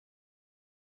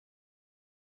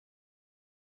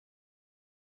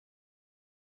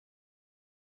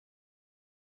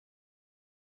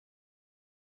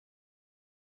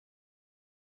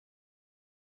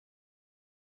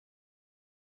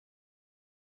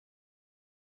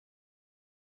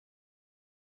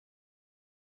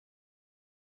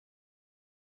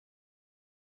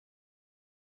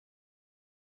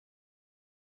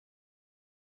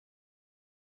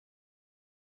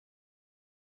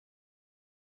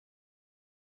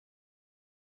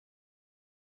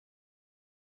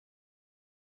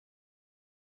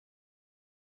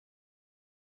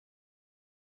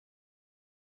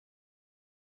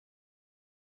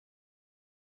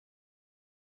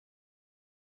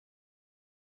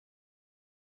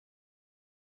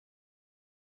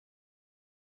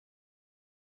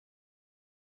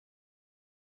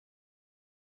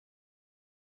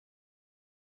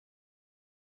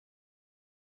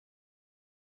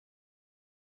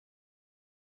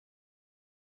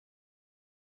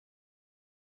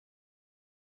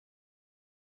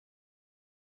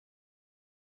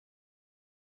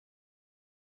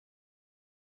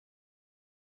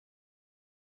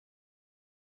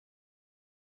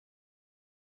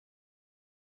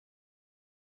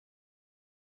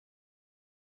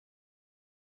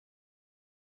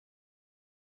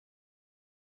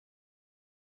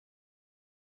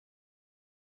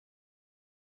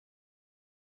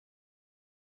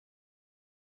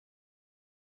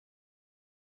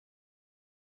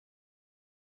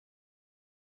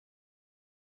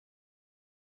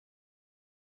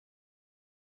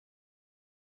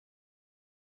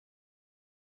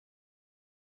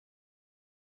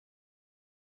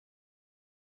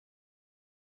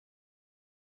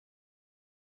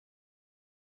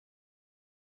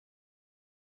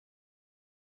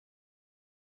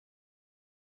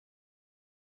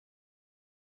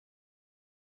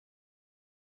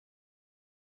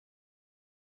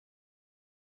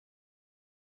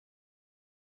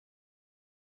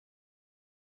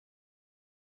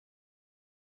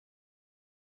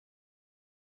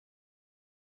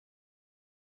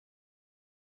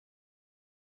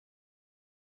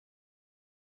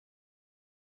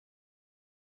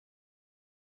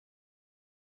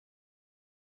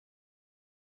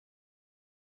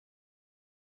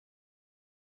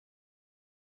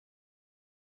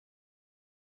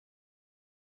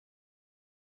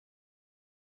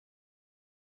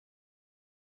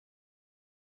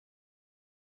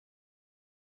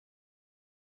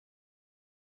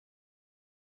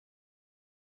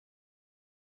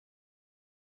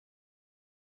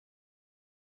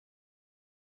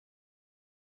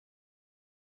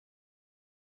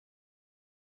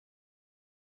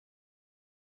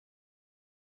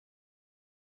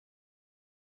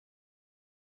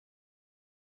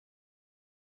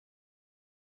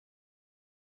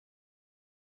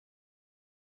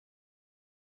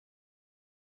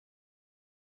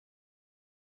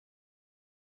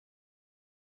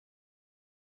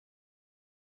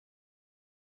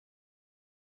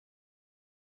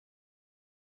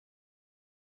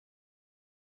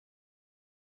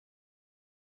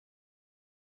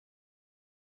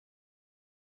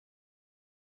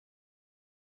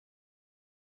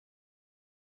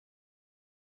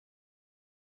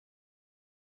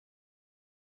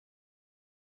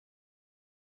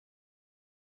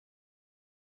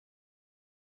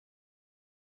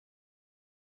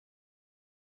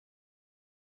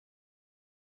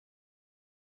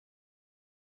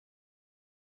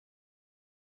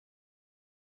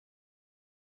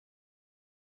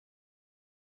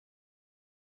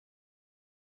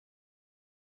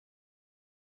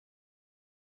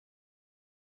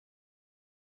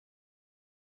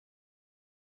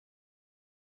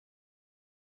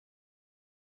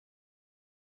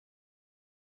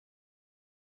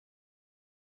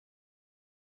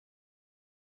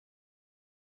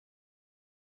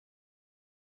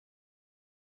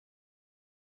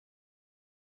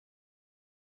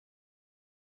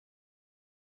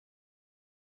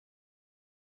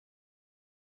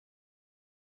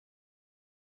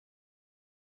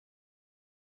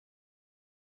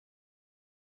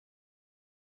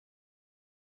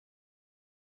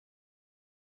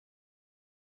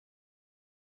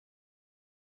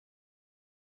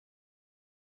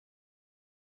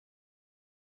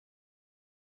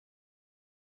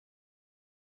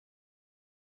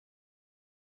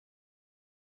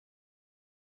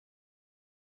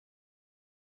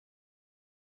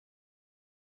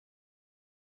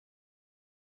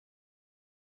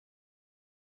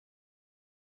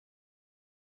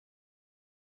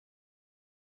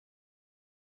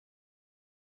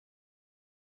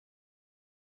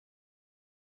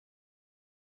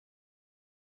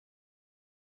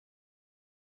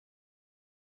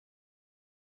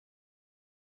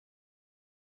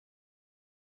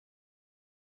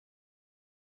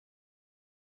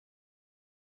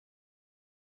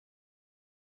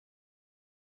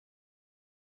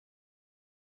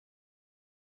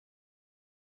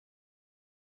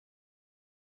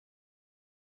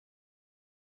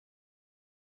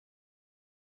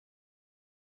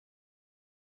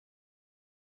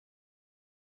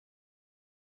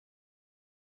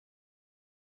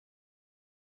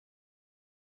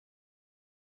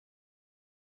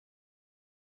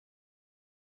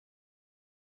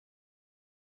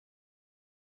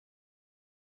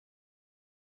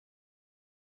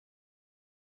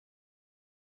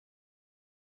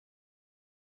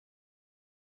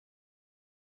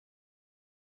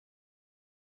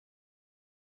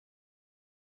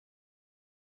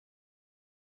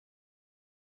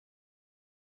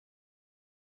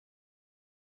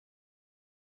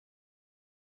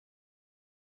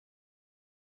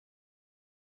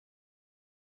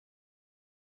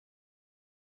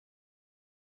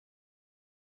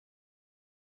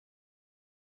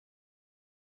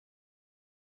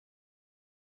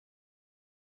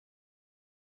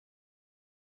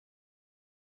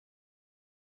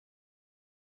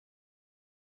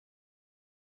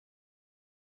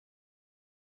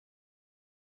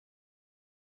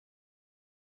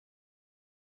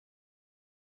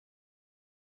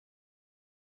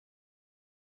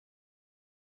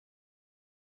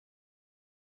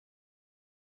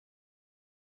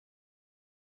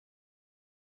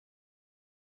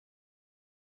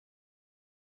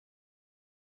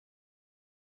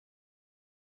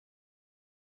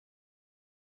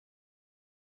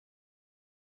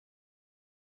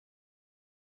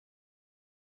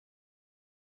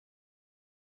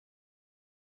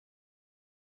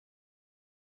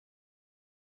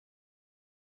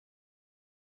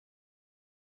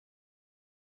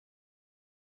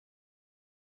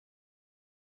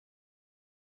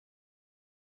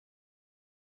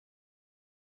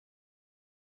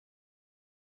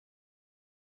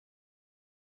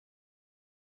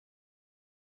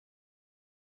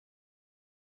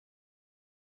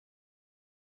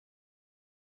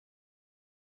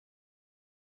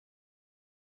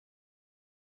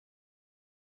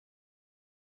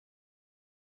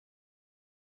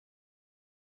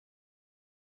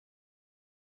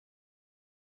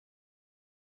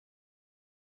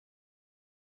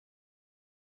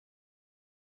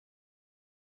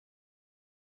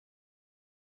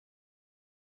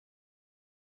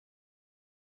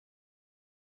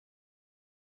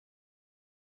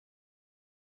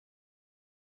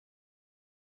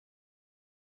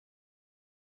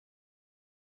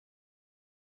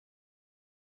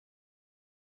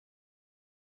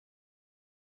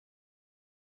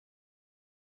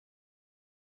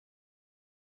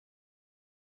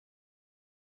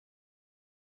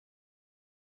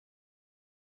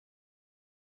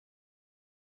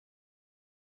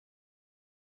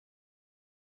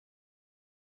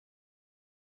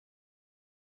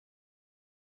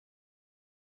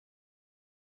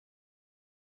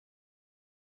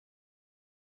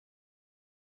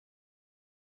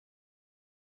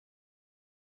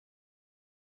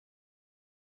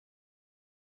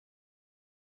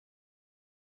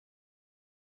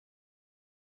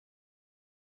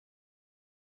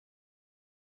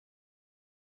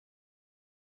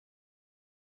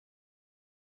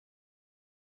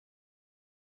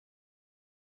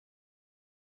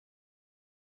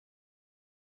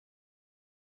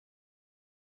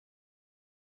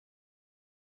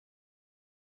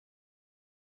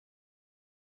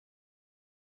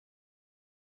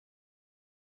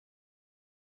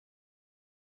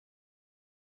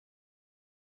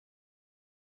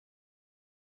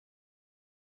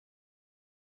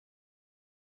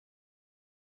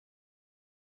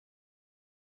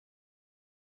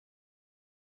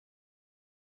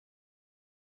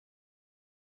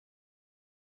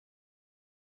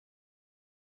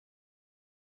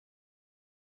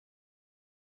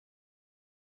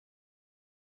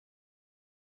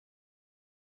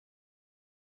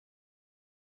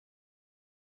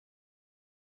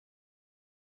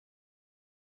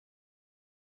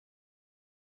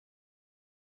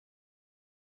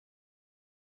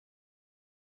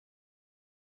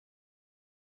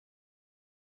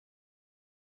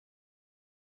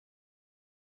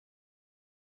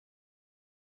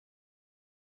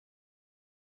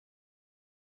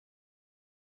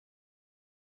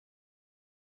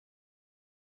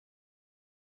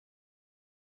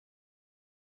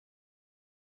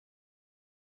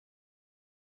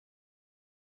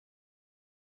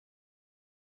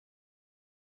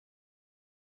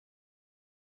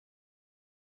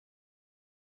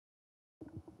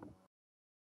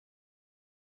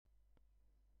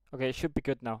Okay, it should be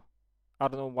good now. I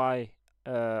don't know why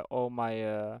all my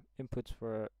inputs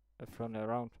were thrown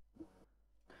around.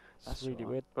 It's That's all really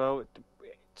right. weird. Well,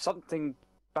 something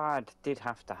bad did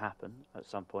have to happen at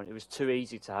some point. It was too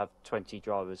easy to have 20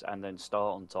 drivers and then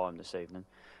start on time this evening.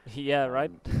 Yeah,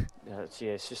 right.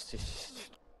 Yeah,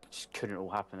 just couldn't all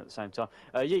happen at the same time.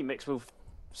 Yeet Mix will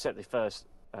set the first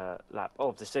lap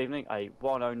of this evening, a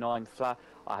 109 flat.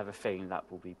 I have a feeling that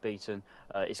will be beaten.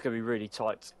 It's going to be really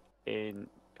tight in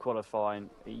qualifying.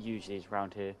 It usually is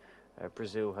around here.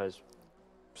 Brazil has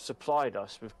supplied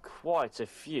us with quite a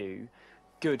few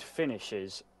good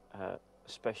finishes,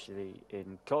 especially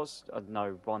in COS. I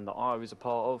know one that I was a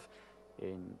part of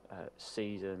in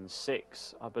season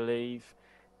 6, I believe,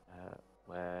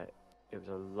 where it was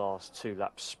a last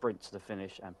 2-lap sprint to the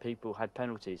finish, and people had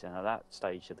penalties. And at that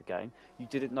stage of the game, you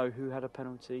didn't know who had a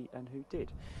penalty and who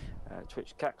did.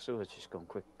 Twitch Caxel has just gone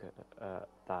quicker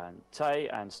than Tay,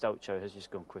 and Stelcho has just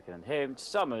gone quicker than him.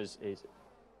 Summers is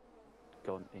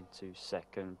gone into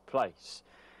second place.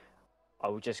 I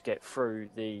will just get through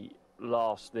the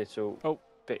last little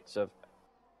bits of.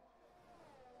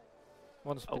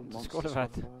 One's been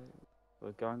disqualified.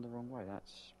 We're going the wrong way.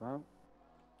 That's well.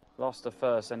 Lost the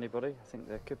first. Anybody? I think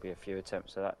there could be a few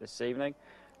attempts at that this evening.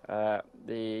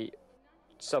 The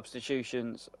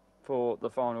substitutions for the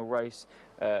final race.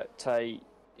 Tay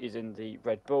is in the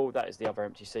Red Bull. That is the other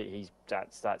empty seat.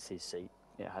 That's his seat.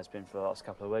 It has been for the last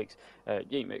couple of weeks.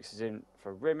 Yeet Mix is in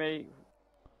for Remy,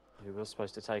 who was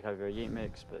supposed to take over a Yeet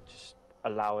Mix, but just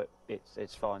allow it.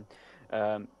 It's fine.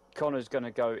 Connor's going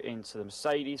to go into the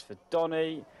Mercedes for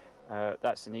Donny.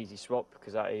 That's an easy swap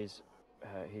because that is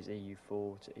his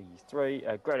EU4 to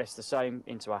EU3. Grelis the same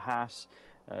into a Haas.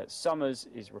 Summers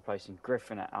is replacing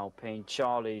Griffin at Alpine.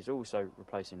 Charlie's also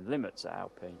replacing Limits at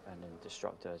Alpine. And then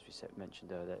Destructor, as we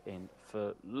mentioned earlier, in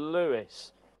for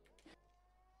Lewis.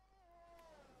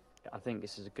 I think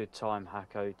this is a good time,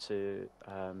 Hako, to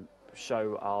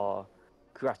show our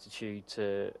gratitude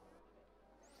to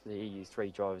the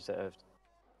EU3 drivers that have,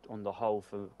 on the whole,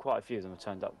 for quite a few of them have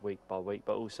turned up week by week,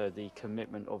 but also the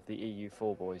commitment of the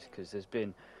EU4 boys, because there's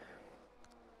been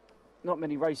not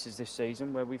many races this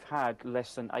season where we've had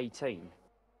less than 18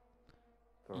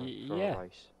 for a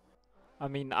race. I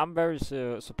mean, I'm very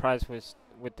surprised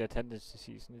with the attendance this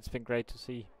season. It's been great to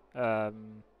see,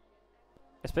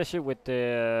 especially with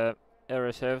the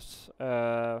reserves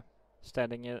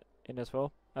standing in as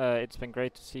well. It's been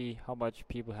great to see how much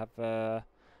people have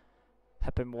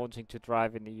been wanting to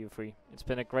drive in the EU3. It's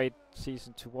been a great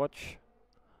season to watch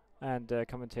and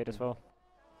commentate as well.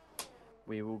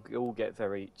 We will all get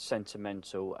very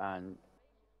sentimental and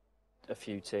a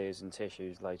few tears and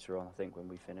tissues later on, I think, when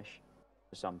we finish,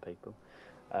 for some people.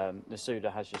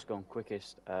 Nasuda has just gone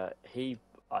quickest. He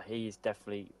is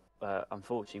definitely,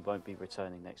 unfortunately, won't be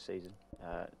returning next season.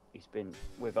 He's been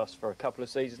with us for a couple of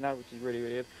seasons now, which is really,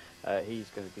 really good. He's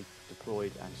going to be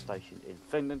deployed and stationed in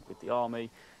Finland with the army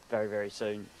very, very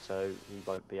soon, so he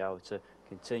won't be able to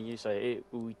continue. So it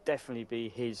will definitely be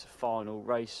his final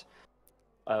race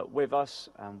with us,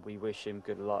 and we wish him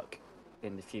good luck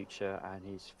in the future and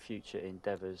his future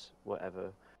endeavours,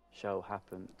 whatever shall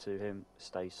happen to him.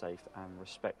 Stay safe and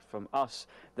respect from us.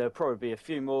 There'll probably be a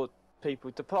few more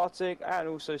people departing and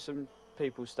also some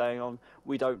people staying on.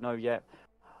 We don't know yet.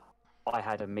 I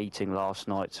had a meeting last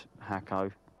night,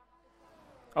 Hako.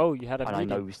 Oh, you had a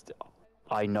meeting? And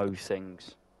I know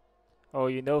things. Oh,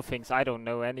 you know things. I don't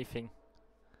know anything.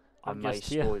 I may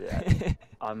spoil it.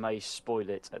 I may spoil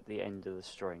it at the end of the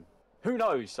stream. Who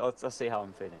knows? I'll see how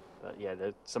I'm feeling. But yeah,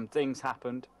 some things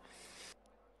happened.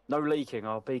 No leaking.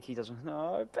 Oh, Beaky doesn't.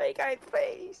 No, Beaky,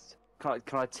 please. Can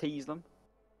I tease them?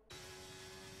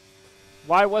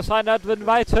 Why was I not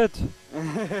invited?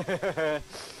 Well,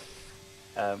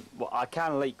 I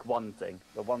can leak one thing.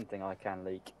 The one thing I can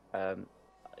leak.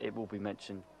 It will be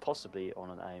mentioned possibly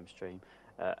on an AM stream.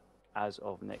 As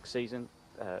of next season,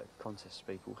 contest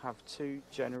people have 2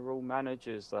 general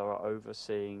managers that are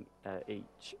overseeing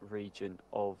each region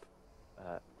of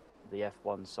the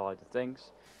F1 side of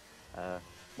things.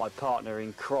 My partner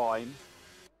in crime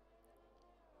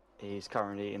is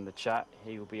currently in the chat.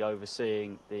 He will be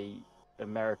overseeing the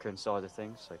American side of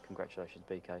things, so congratulations,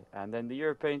 BK. And then the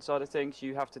European side of things,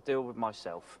 you have to deal with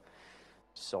myself.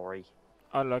 Sorry.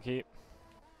 Unlucky.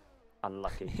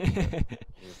 Unlucky.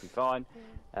 You'll be fine.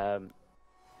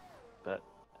 But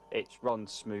it's run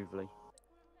smoothly.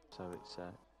 So it's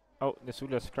oh,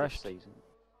 Nesula's crashed. Season.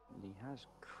 He has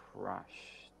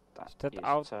crashed. Is that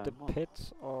out the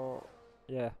pits or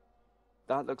yeah?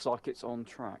 That looks like it's on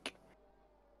track.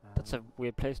 That's a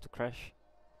weird place to crash.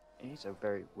 It is a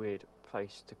very weird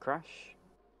place to crash.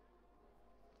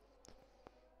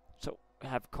 So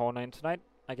have corner in tonight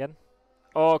again.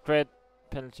 Oh, great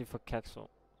penalty for Caxel.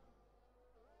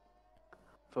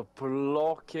 For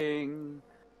blocking.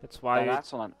 That's why you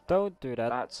That's on. don't do that.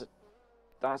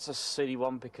 That's a silly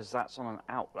one because that's on an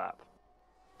outlap.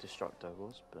 Destructo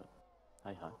was, but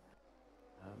hey ho.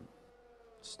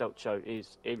 Stelcho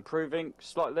is improving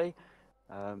slightly.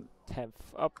 10th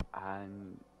up.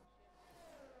 And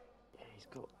yeah, he's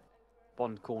got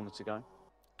one corner to go.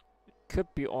 Could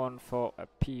be on for a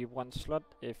P1 slot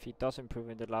if he does improve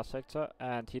in the last sector,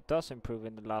 and he does improve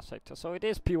in the last sector. So it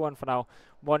is P1 for now.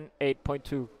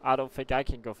 1:8.2. I don't think I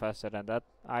can go faster than that.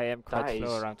 I am quite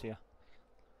slow around here.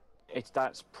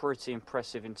 That's pretty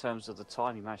impressive in terms of the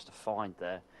time he managed to find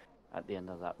there at the end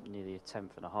of that, nearly a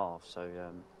 10th and a half. So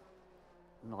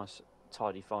nice,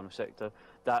 tidy final sector.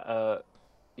 That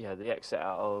yeah, the exit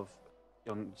out of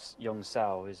Young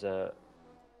Sao is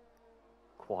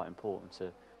quite important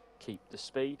to keep the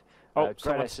speed.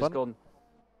 Gredes has gone.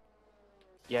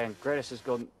 Yeah, and Gredes has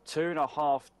gone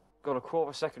 2.5, got a quarter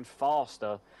of a second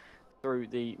faster through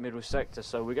the middle sector.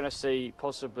 So we're going to see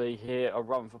possibly here a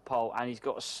run for pole, and he's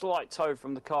got a slight toe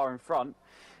from the car in front,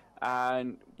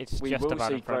 and we will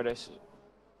see Gredes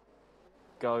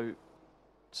go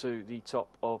to the top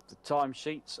of the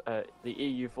timesheets. The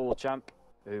EU4 champ,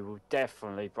 who will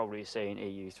definitely probably see in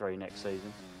EU3 next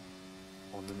season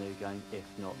on the new game, if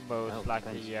not most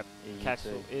likely. Yep.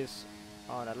 Caxel is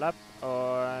on a lap,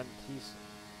 and he's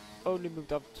only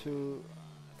moved up to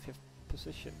 5th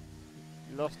position.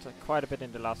 He lost quite a bit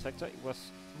in the last sector. It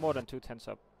was more than 2/10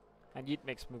 up, and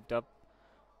Yeetmix moved up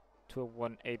to a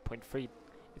 1:8.3.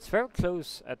 It's very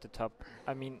close at the top.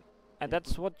 I mean, and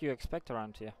that's what you expect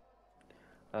around here.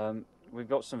 We've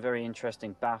got some very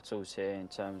interesting battles here in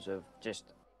terms of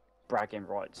just bragging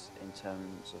rights in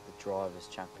terms of the Drivers'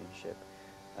 Championship.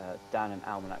 Dan and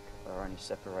Almanac are only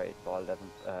separated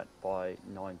by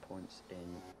 9 points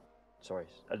in,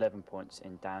 11 points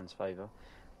in Dan's favour.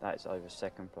 That's over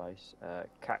second place.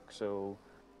 Caxel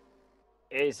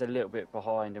is a little bit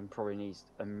behind and probably needs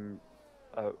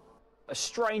a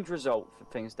strange result for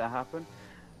things to happen.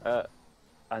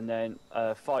 And then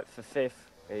fight for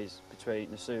 5th is between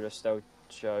Nasuda,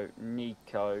 Stelcho,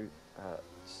 Nico.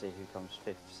 See who comes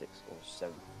 5th, 6th or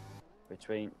 7th.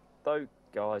 Between those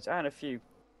guys and a few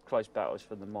close battles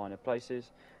for the minor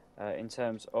places. In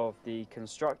terms of the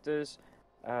constructors,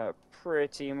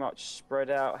 pretty much spread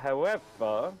out.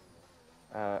 However,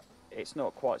 it's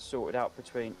not quite sorted out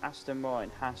between Aston Martin,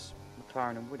 Haas,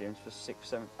 McLaren and Williams for 6th,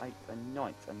 7th, 8th and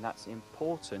 9th, and that's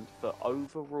important for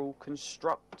overall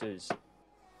constructors.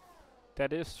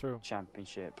 That is true.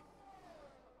 Championship.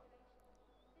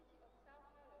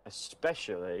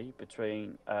 Especially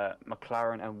between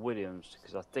McLaren and Williams,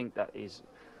 because I think that is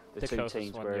the two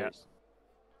teams where it's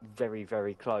very,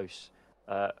 very close.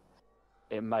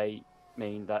 It may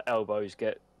mean that elbows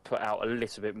get put out a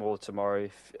little bit more tomorrow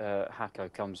if Hako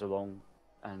comes along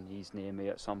and he's near me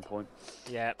at some point.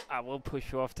 Yeah, I will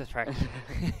push you off the track.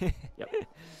 Yep.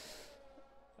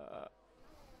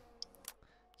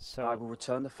 So I will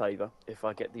return the favour if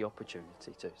I get the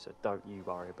opportunity to, so don't you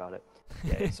worry about it.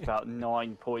 Yeah, it's about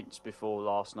 9 points before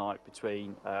last night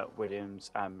between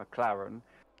Williams and McLaren.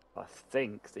 I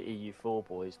think the EU4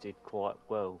 boys did quite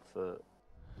well for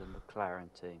the McLaren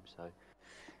team, so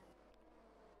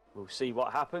we'll see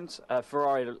what happens.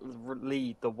 Ferrari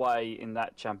lead the way in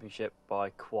that championship by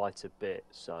quite a bit,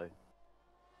 so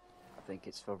I think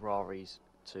it's Ferrari's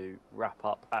to wrap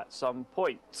up at some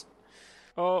point.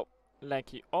 Oh,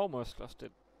 Lanky almost lost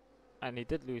it, and he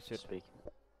did lose it.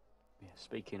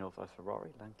 Speaking of a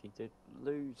Ferrari, Lanky did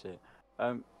lose it.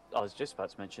 I was just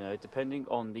about to mention, depending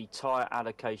on the tyre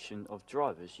allocation of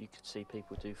drivers, you could see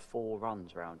people do 4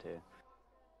 runs around here.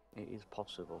 It is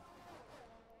possible.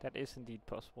 That is indeed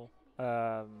possible.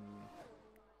 The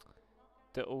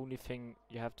only thing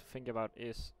you have to think about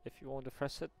is if you want to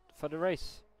press it for the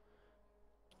race.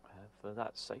 For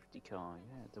that safety car,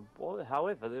 yeah.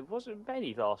 However, there wasn't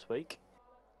many last week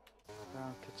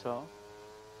around Qatar.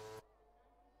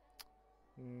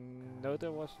 No,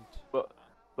 there wasn't.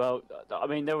 Well, I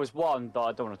mean, there was one, but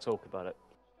I don't want to talk about it.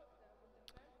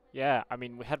 Yeah, I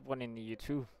mean, we had one in the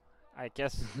EU2. I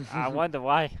guess. I wonder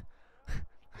why.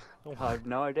 I have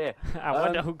no idea. I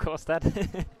wonder who caused that.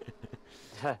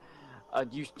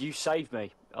 You saved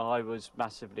me. I was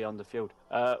massively underfueled.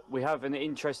 We have an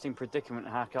interesting predicament,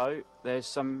 Hako. There's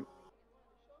some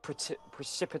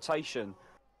precipitation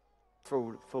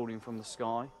falling from the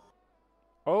sky.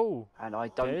 Oh. And I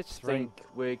don't think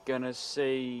we're going to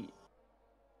see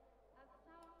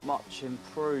much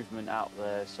improvement out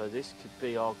there. So this could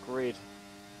be our grid.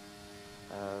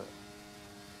 I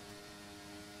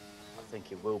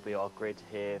think it will be our grid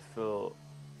here for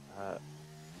the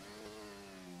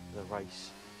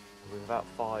race. With about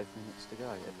 5 minutes to go,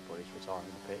 everybody's retiring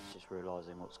the pitch, just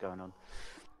realising what's going on.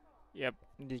 Yep,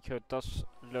 Nico does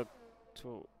look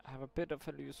to have a bit of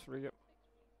a loose rear,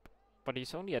 but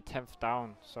he's only a 10th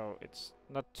down, so it's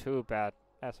not too bad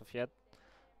as of yet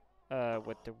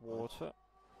with the water.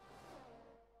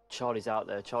 Charlie's out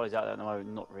there at the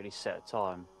moment, not really set a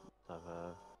time, so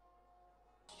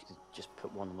you can just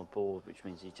put one on the board, which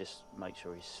means he just makes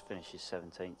sure he finishes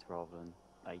 17th rather than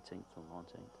 18th or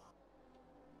 19th.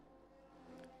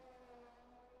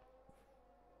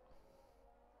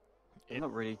 We've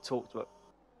not really talked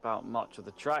about much of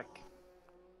the track.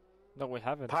 No, we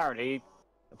haven't. Apparently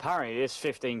there's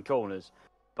 15 corners,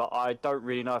 but I don't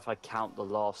really know if I count the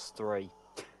last 3.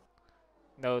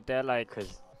 No, they're like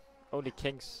only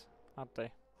kings, aren't they?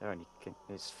 They're only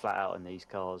it's flat out in these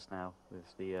cars now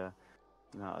with the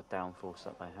amount of downforce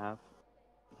that they have.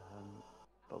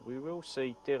 But we will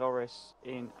see DRS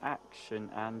in action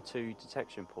and 2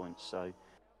 detection points, so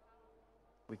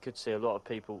we could see a lot of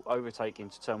people overtake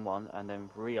into turn 1 and then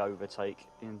re-overtake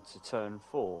into turn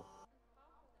 4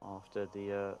 after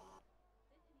the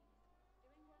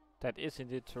that is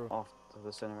indeed true. After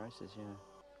the center races, yeah.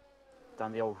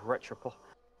 Down the old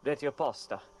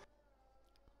Retioposta.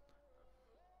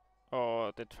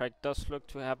 Oh, the track does look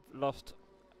to have lost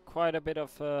quite a bit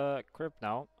of grip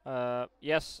now.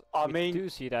 Yes, I we mean, do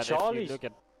see that if Charlie's you look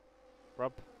at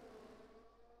Rob.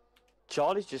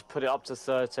 Charlie's just put it up to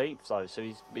 13th though, so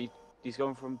he's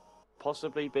gone from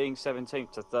possibly being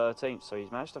 17th to 13th, so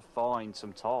he's managed to find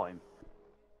some time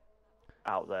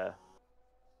out there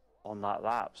on that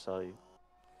lap. So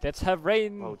let's have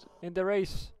rain in the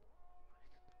race.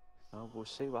 Well, we'll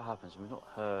see what happens. We've not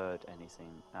heard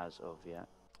anything as of yet.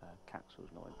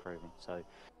 Caxel's not improving, so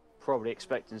probably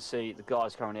expecting to see the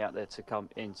guys currently out there to come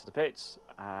into the pits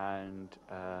and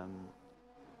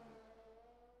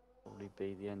probably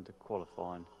be the end of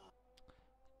qualifying.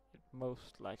 It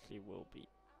most likely will be.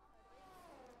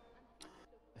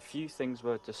 A few things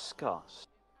were discussed,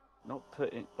 not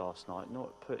put in last night,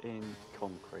 not put in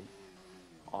concrete.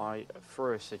 I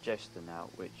threw a suggestion out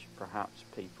which perhaps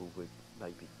people would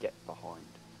maybe get behind.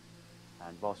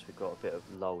 And whilst we've got a bit of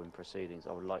lull in proceedings,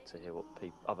 I would like to hear what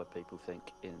other people think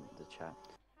in the chat.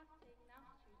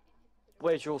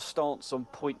 Where's your stance on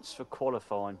points for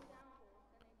qualifying?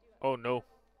 Oh no.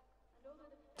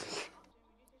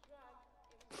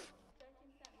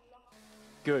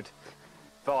 Good.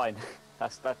 Fine.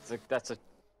 That's a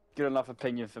good enough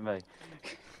opinion for me.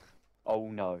 Oh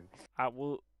no. I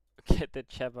will get the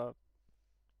chat up.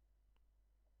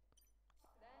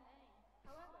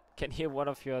 Can hear one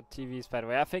of your TVs, by the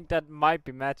way. I think that might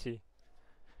be Matty.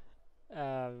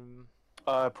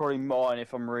 Probably mine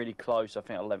if I'm really close. I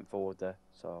think I leant forward there,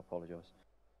 so I apologise.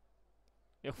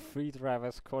 Your free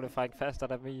drivers qualifying faster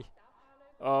than me.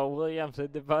 Oh, Williams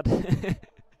in the butt.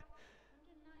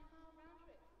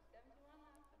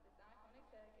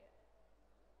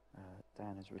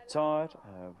 Dan is retired.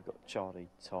 We've got Charlie,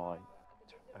 Ty,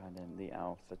 and then the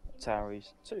Alpha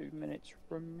Tauris. 2 minutes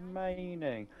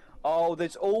remaining. Oh,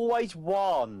 there's always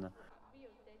one.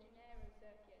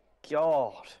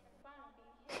 God.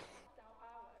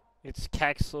 It's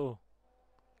Caxel.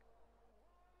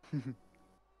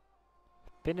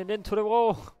 Pinning into the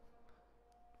wall.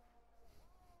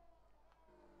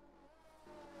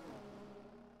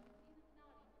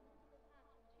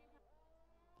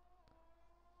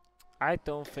 I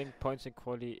don't think points and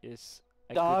quality is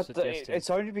a good suggestion.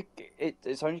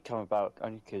 It's only come about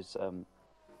only because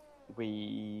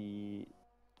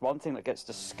one thing that gets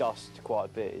discussed quite a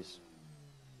bit is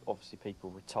obviously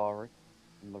people retiring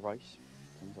from the race,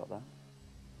 things like that.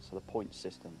 So the point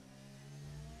system.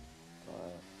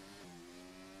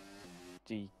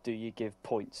 Do you give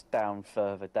points down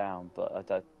further down? But I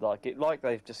don't like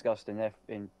they've discussed in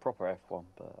proper F1.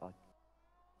 But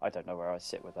I don't know where I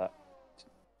sit with that.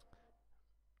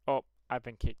 Oh, I've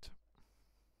been kicked.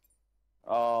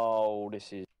 Oh,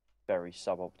 this is very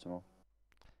suboptimal.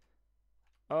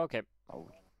 Okay.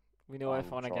 We know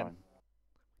F1 again.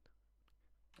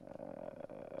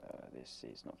 This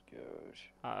is not good.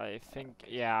 I think,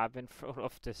 yeah, I've been thrown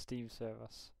off the Steam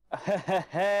servers.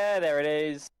 There it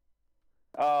is.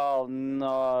 Oh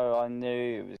no, I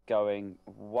knew it was going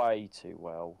way too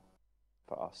well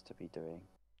for us to be doing.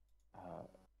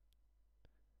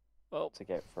 To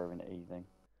get through in the evening.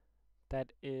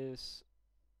 That is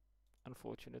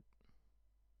unfortunate.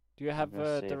 Do you have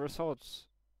the results?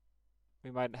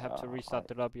 We might have to restart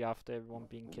the lobby after everyone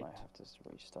being kicked. We might have to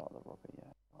restart the lobby,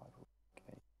 yeah.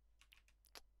 Okay.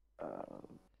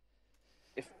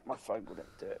 If my phone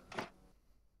wouldn't do it.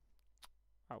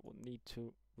 I will need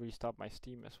to restart my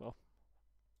Steam as well.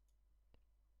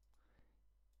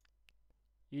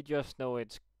 You just know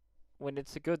when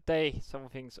it's a good day,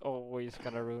 something's always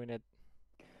gonna ruin it.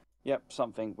 Yep,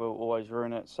 something will always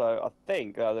ruin it. So I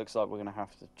think it looks like we're going to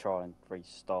have to try and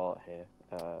restart here.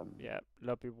 Yeah,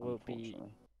 lobby will be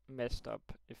messed up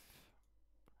if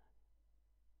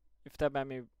that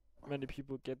many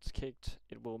people gets kicked.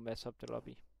 It will mess up the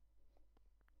lobby,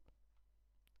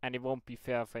 and it won't be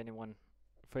fair for everyone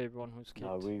who's kicked.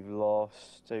 No, we've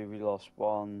lost two. We lost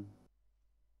one.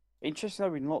 Interesting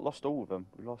though, we've not lost all of them.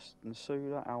 We lost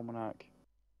Nasula, Almanac,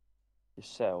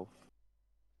 yourself.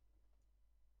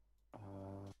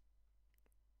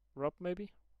 Rob, maybe?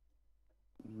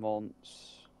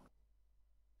 Monts.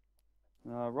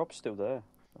 No, Rob's still there,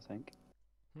 I think.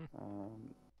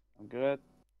 I'm gonna.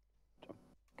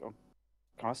 Can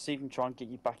I see him try and get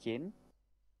you back in?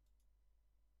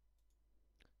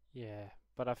 Yeah,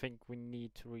 but I think we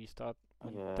need to restart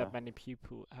when that many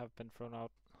people have been thrown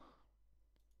out.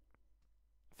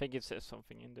 I think it says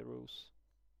something in the rules.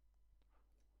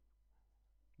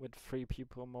 With 3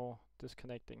 people or more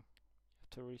disconnecting, you have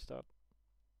to restart.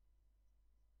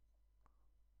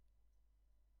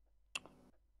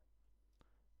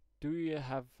 Do you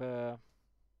have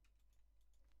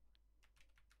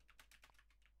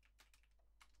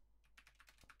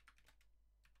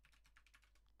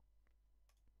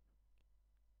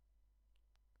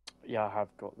Yeah, I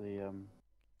have got the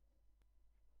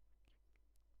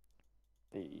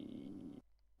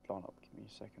lineup. Give me a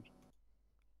second.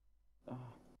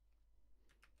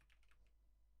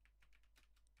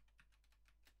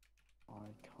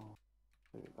 I can't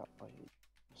do it that way.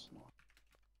 It's not.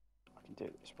 I can do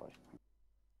it this way.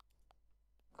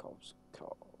 Cobbs.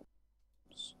 Talk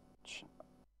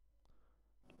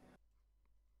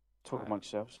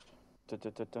amongst yourselves.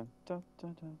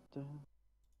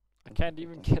 I can't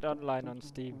even get online on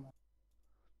Steam.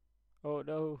 Oh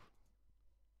no.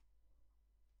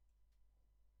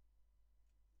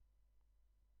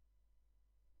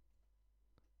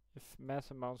 If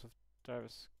mass amounts of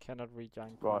drivers cannot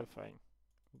rejoin qualifying,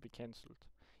 will be cancelled.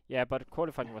 Yeah, but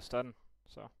qualifying was done,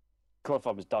 so.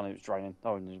 Qualifying was done. It was draining.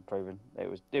 No one was improving. It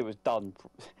was done.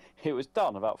 It was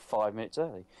done about 5 minutes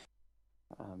early.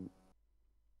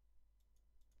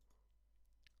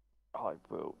 I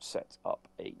will set up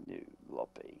a new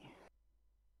lobby.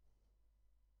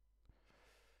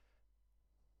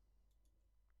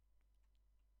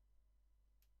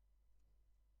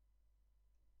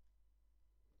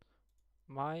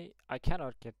 I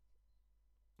cannot get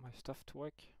my stuff to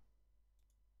work.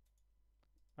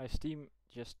 My Steam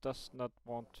just does not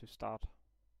want to start.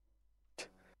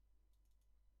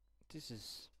 This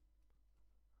is...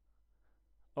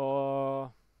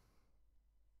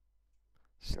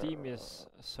 Steam is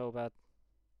so bad.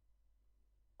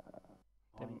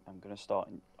 I'm gonna start.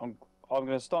 I'm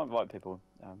gonna start inviting people,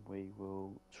 and we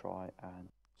will try and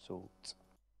sort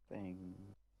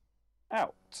things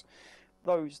out.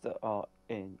 Those that are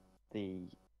in the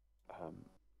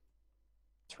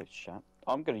Twitch chat,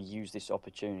 I'm going to use this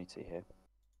opportunity here,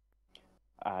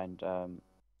 and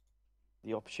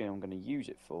the opportunity I'm going to use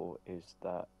it for is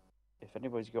that if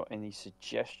anybody's got any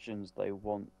suggestions they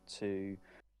want to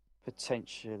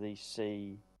potentially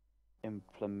see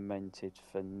implemented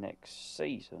for next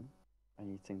season,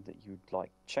 anything that you'd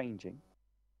like changing,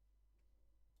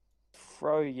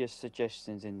 throw your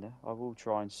suggestions in there. I will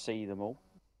try and see them all.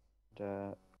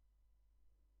 And,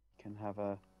 can have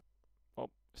a... Oh,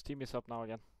 Steam is up now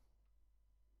again.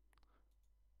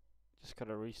 Just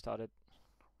gotta restart it.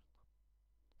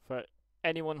 For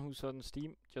anyone who's on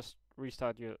Steam, just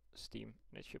restart your Steam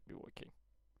and it should be working.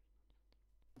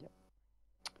 Yep.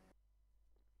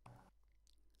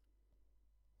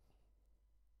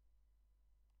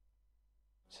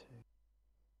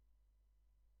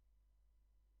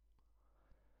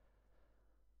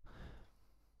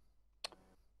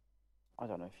 I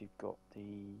don't know if you've got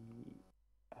the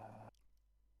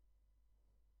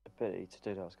ability to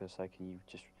do that. I was going to say, can you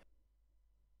just...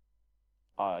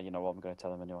 you know what, I'm going to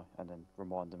tell them anyway, and then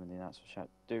remind them in the announcement chat.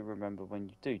 Do remember when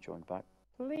you do join back,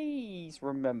 please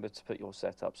remember to put your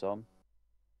setups on.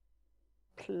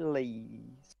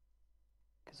 Please.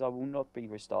 Because I will not be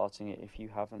restarting it if you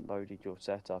haven't loaded your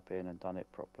setup in and done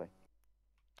it properly.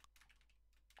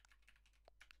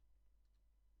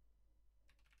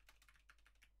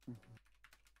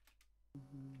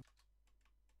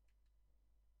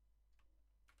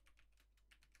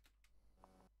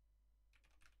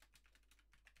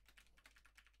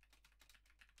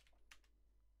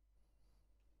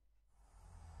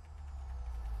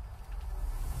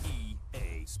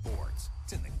 EA Sports.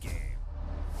 It's in the game.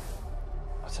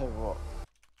 I'll tell you what,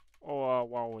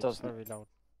 wow, it's Doesn't very loud.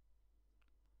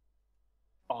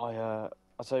 I'll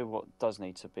tell you what does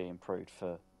need to be improved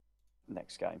for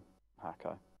next game,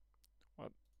 Hako.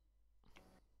 What?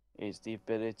 Is the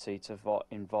ability to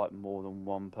invite more than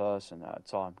one person at a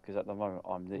time. Because at the moment,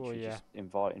 I'm literally just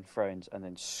inviting friends and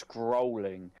then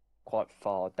scrolling quite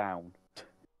far down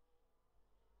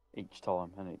each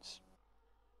time, and it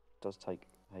does take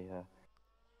a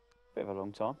bit of a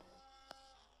long time.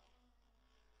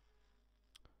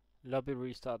 Lobby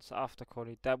restarts after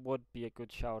quality. That would be a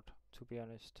good shout, to be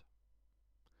honest.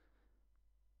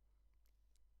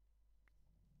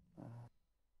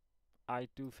 I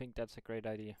do think that's a great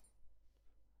idea.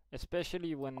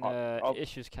 Especially when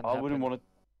issues can happen. I wouldn't want to.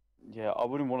 Yeah, I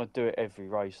wouldn't want to do it every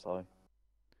race though.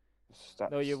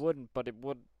 No, you wouldn't, but it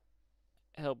would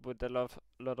help with a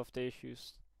lot of the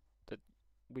issues that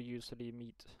we usually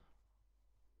meet.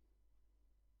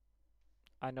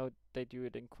 I know they do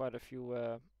it in quite a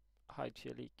few high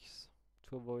tier leagues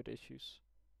to avoid issues.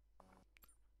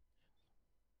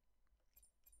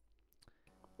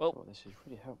 Well, this is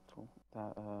really helpful.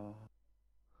 That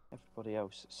everybody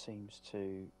else seems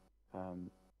to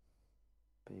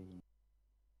be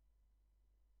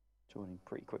joining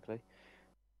pretty quickly.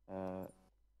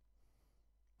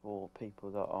 For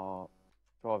people that are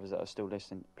drivers that are still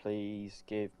listening, please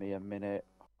give me a minute.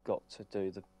 I've got to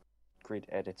do the grid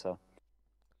editor.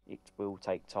 It will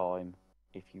take time.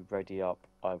 If you ready up,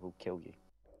 I will kill you.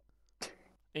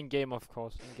 In game, of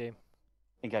course. In game.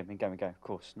 In game. Of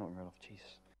course, not in real life.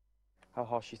 Jesus, how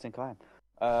harsh do you think I am?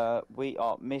 We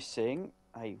are missing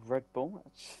a Red Bull.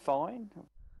 That's fine.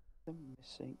 We're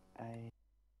missing a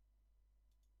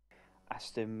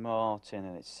Aston Martin,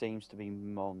 and it seems to be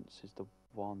Mons is the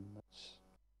one that's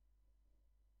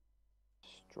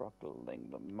struggling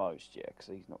the most. Yeah, because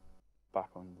he's not back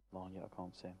on the line yet. I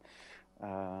can't see him.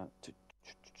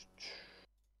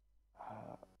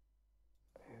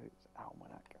 Who's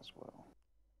Almanac as well?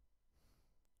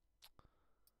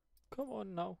 Come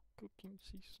on now, cooking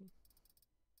season.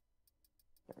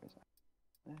 There is it.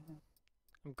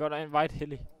 I'm gonna invite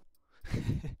Hilly.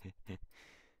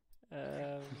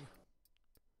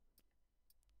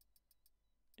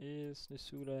 Is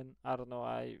Nisula in? I don't know.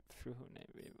 I threw her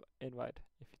name invite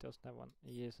if he doesn't have one.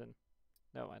 He is in.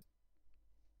 No one.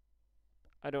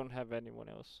 I don't have anyone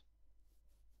else.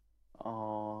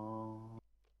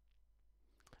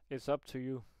 It's up to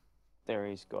you. There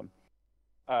he's gone.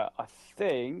 I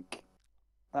think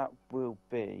that will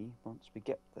be, once we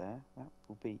get there, that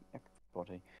will be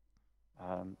everybody.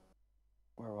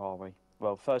 Where are we?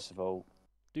 Well, first of all,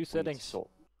 do settings.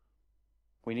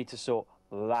 We need to sort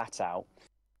that out.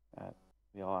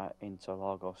 We are into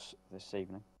Lagos this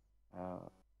evening.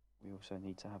 We also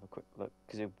need to have a quick look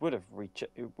because it would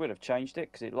have changed it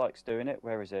because it likes doing it.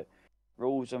 Where is it?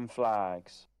 Rules and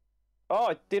flags. Oh,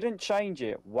 it didn't change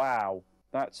it. Wow,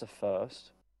 that's a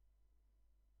first.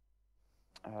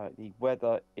 The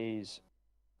weather is,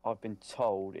 I've been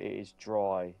told, it is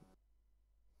dry.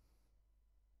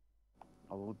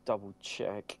 I will double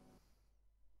check.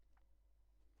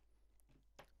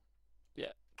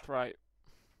 Yeah, try.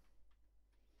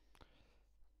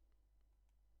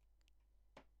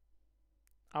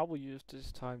 I will use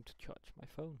this time to charge my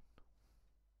phone.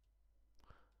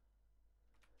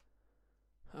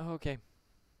 Okay.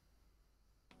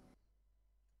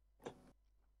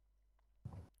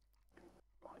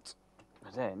 Right.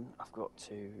 But then I've got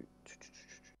to...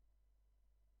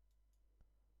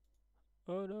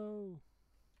 Oh no.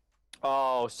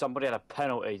 Oh, somebody had a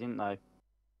penalty, didn't they?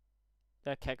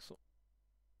 Yeah, Kexel.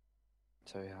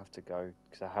 So you have to go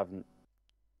because I haven't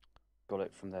got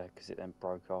it from there because it then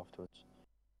broke afterwards.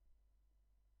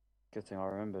 Good thing I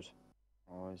remembered.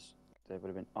 Otherwise, there would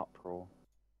have been uproar.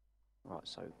 Right,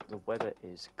 so the weather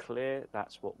is clear.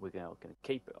 That's what we're going to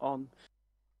keep it on.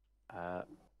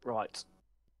 Right.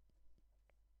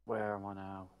 Where am I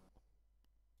now?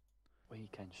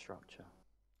 Weekend structure.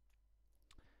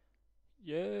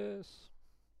 Yes.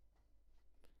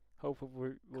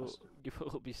 Hopefully you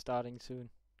will be starting soon.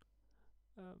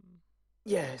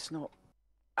 Yeah, it's not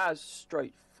as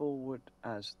straightforward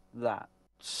as that.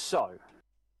 So,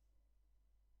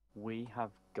 we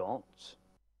have got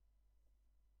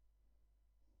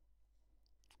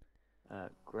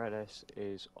Gredes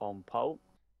is on pole.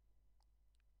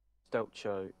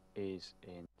 Stelcho is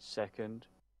in second.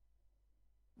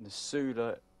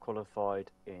 Nasula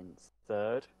qualified in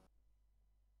third.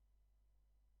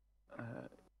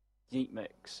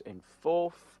 Yeetmix in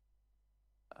fourth.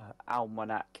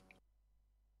 Almanac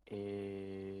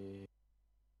in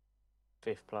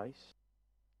fifth place.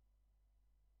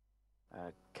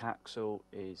 Caxel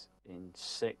is in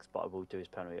sixth, but I will do his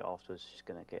penalty afterwards. He's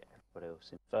going to get What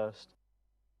else in first?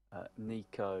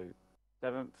 Nico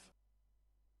 7th.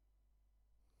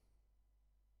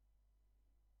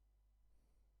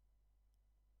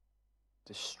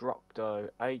 Destructo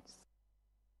 8th.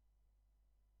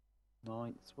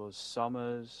 9th was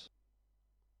Summers.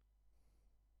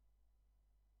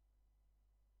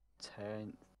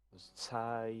 10th was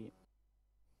Tay.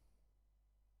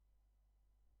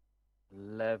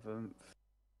 11th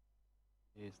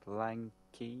is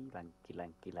Lanky.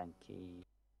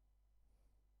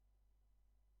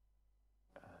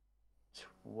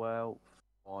 12th,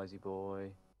 Wisey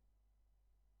Boy.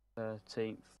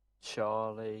 13th,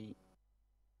 Charlie.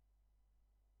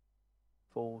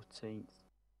 14th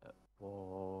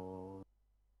was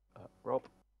Rob.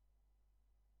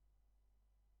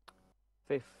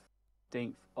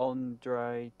 15th,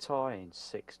 Andre. Ty in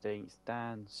 16th.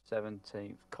 Dan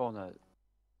 17th. Connor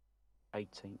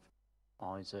 18th.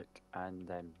 Isaac, and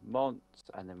then Mont,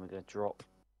 and then we're going to drop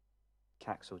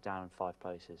Caxel down 5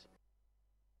 places.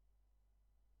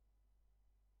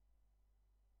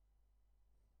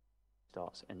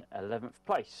 Starts in 11th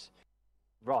place.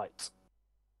 Right.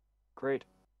 Grid.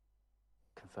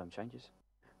 Confirm changes.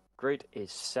 Grid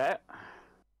is set.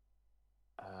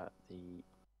 The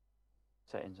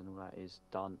settings and all that is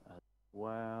done as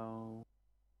well.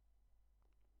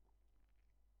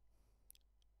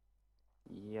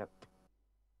 Yep.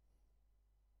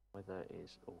 Weather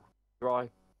is all dry.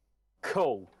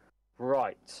 Cool.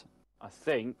 Right. I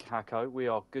think, Hako, we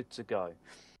are good to go.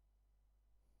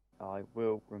 I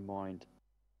will remind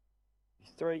you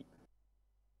 3.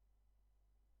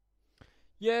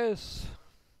 Yes!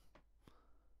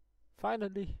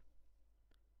 Finally!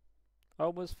 I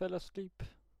almost fell asleep.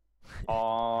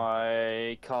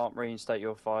 I can't reinstate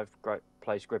your 5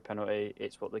 place grid penalty.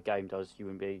 It's what the game does. You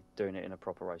wouldn't be doing it in a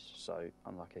proper race, so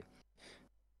unlucky.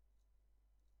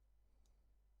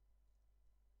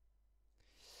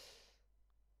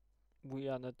 We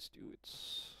are not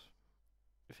stewards.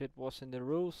 If it was in the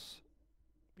rules,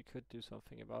 we could do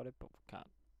something about it, but we can't.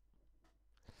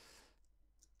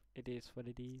 It is what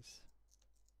it is.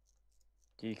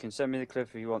 You can send me the clip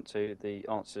if you want to. The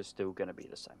answer is still going to be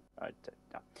the same.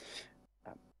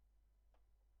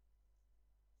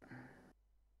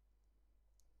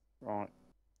 Right.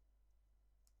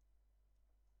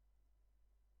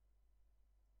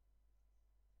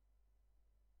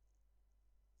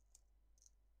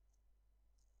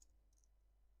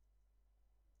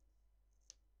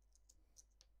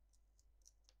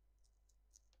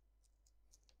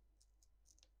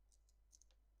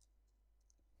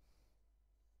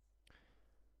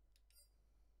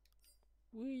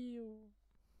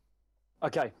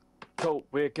 Okay, cool.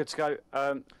 We're good to go.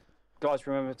 Guys,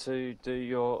 remember to do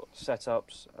your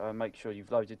setups. Make sure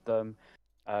you've loaded them.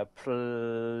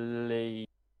 Please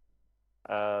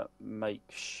make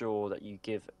sure that you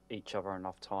give each other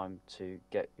enough time to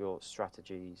get your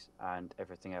strategies and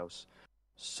everything else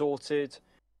sorted.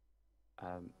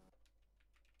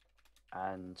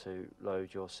 And to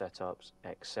load your setups,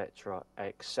 etc.,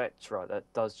 etc. That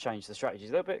does change the strategies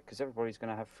a little bit because everybody's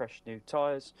going to have fresh new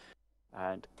tyres,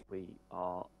 and we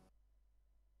are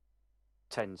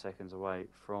 10 seconds away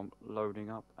from loading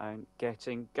up and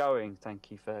getting going.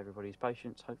 Thank you for everybody's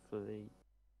patience. Hopefully,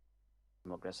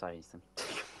 I'm not going to say anything.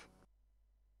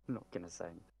 I'm not going to say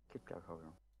anything. Keep going, hold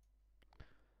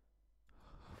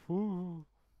on. Ooh.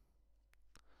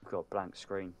 I've got a blank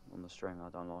screen on the stream. I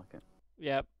don't like it.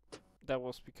 Yep, that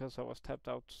was because I was tapped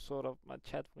out sort of my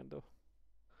chat window.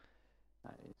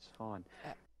 That is fine.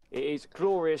 It is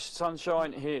glorious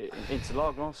sunshine here in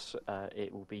Interlagos.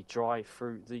 It will be dry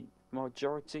through the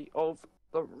majority of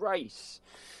the race.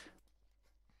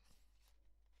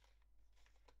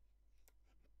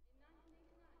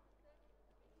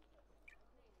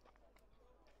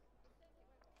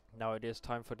 Now it is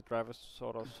time for the driver's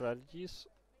sort of strategies.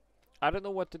 I don't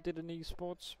know what they did in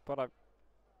esports, but I'm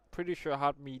pretty sure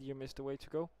hard medium is the way to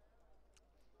go.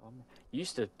 You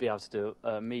used to be able to do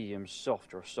a medium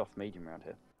soft or a soft medium around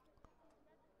here.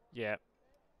 Yeah,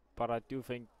 but I do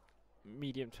think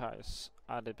medium tires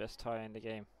are the best tire in the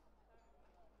game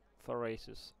for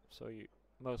races, so you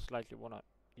most likely want to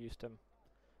use them.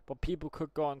 But people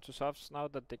could go on to softs now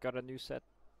that they got a new set.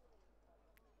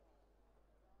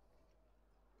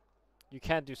 You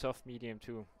can do soft medium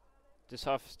too. The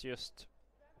softs just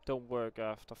don't work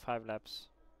after 5 laps.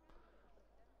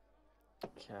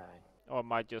 Okay. Or it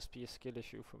might just be a skill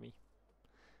issue for me.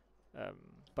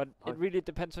 But it really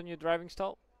depends on your driving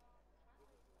style.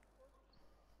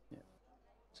 Yeah.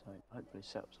 So hopefully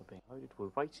setups are being loaded. We're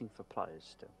waiting for players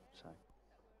still. So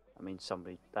I mean,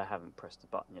 they haven't pressed the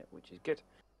button yet, which is good.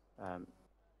 I'm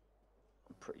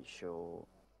pretty sure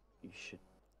you should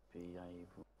be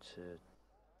able to.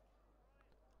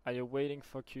 Are you waiting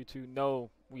for Q2? No,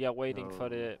 we are waiting for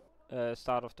No. the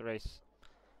start of the race.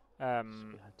 We had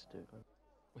to do it.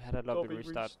 We had a lovely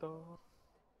restart.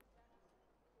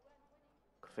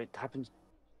 If it happens,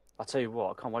 I'll tell you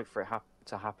what. I can't wait for it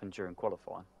to happen during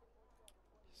qualifying.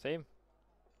 Same.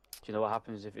 Do you know what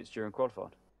happens if it's during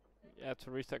qualifying? Yeah,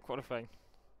 to restart qualifying.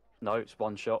 No, it's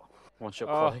one shot. One shot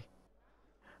Oh. quality.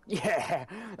 Yeah,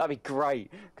 that'd be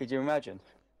great. Could you imagine?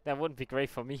 That wouldn't be great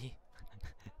for me.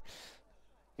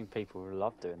 I think people would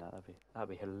love doing that. That'd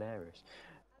be hilarious.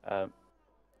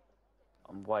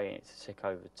 I'm waiting it to tick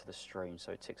over to the stream,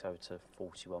 so it ticks over to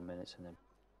 41 minutes and then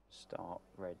start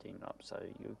readying up. So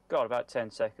you've got about 10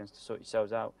 seconds to sort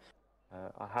yourselves out.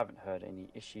 I haven't heard any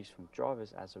issues from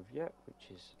drivers as of yet,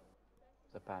 which is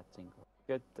a bad thing or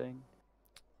a good thing.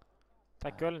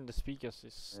 That girl in the speakers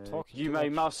is talking You too may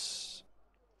much.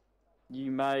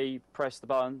 You may press the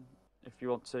button if you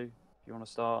want to. If you want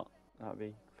to start, that would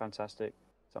be fantastic.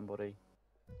 Somebody.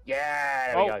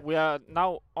 Yeah, there we go. We are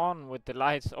now on with the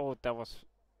lights. Oh, that was...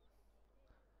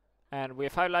 And we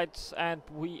have highlights, and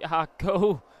we are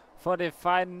go for the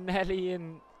finale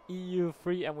in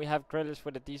EU3, and we have Grealish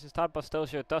with a decent start, but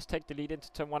Stelzio does take the lead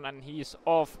into turn 1, and he is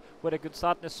off with a good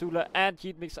start. Nisula and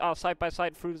Jeetmix are side by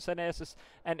side through the center S's,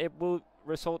 and it will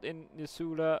result in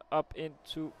Nisula up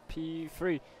into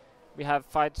P3. We have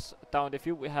fights down the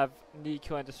field. We have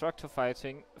Nico and Destructor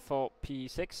fighting for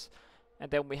P6, and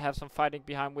then we have some fighting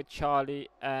behind with Charlie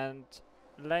and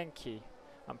Lanky.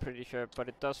 I'm pretty sure, but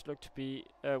it does look to be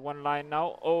one line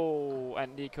now. Oh,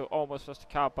 and Nico almost lost the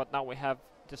car, but now we have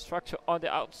Destructor on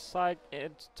the outside.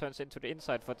 It turns into the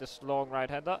inside for this long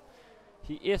right-hander.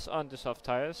 He is on the soft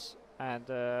tires, and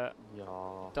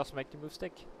does make the move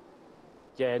stick.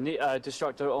 Yeah,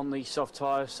 Destructor on the soft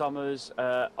tyre, Summers,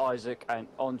 Isaac and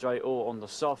Andre all on the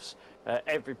softs.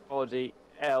 Everybody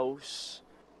else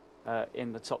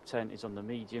in the top 10 is on the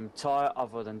medium tyre,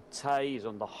 other than Tay is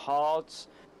on the hards.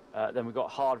 Then we've got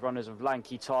hard runners of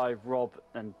Lanky, Ty, Rob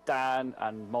and Dan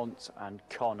and Mont and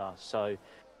Connor. So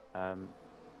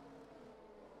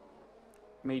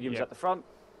mediums at the front,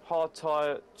 hard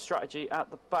tyre strategy at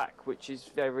the back, which is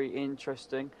very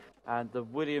interesting. And the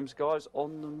Williams guys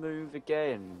on the move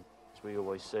again, as we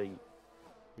always see.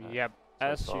 Yep,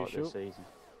 as usual.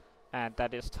 And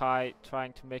that is Ty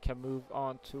trying to make a move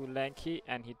on to Lanky,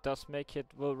 and he does make it.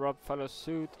 Will Rob follow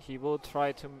suit? He will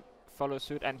try to follow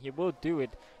suit, and he will do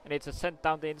it. And it's a sent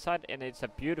down the inside, and it's a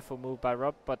beautiful move by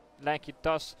Rob, but Lanky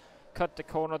does cut the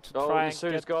corner to try and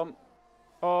get... Gone.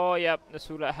 Oh, yeah,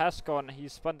 Nasula has gone. He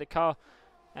spun the car,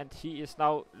 and he is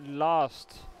now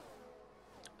last.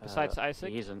 Besides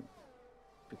Isaac. He isn't,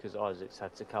 because Isaac's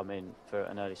had to come in for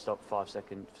an early stop, 5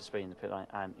 seconds for speed in the pit lane,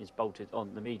 and is bolted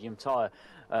on the medium tyre.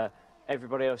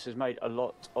 Everybody else has made a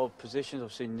lot of positions.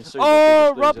 I've seen Nasula.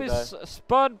 Oh, Rob is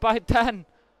spun by Dan.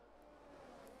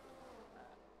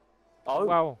 Oh.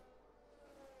 Wow.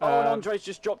 Oh, and Andre's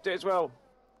just dropped it as well.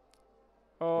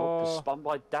 Oh. Was spun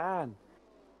by Dan.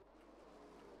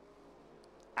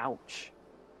 Ouch.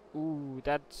 Ooh,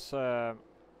 that's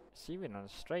Seawind on a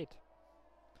straight.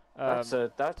 That's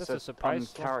a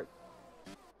surprise.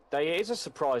 It is a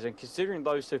surprising, considering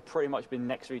those two have pretty much been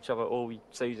next to each other all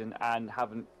season and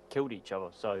haven't killed each other.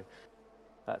 So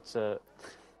that's it's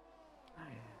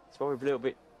probably a little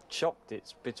bit shocked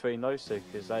it's between those two,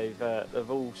 because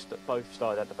they've all both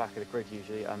started at the back of the grid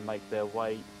usually and make their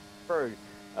way through.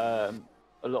 A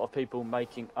lot of people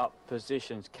making up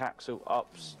positions. Caxel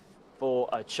ups for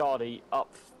Charlie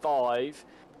up 5.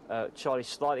 Charlie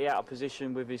slightly out of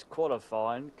position with his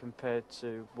qualifying compared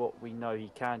to what we know he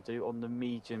can do on the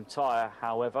medium tyre,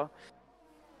 however.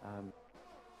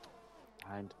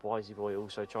 And Wisey Boy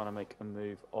also trying to make a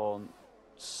move on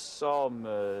some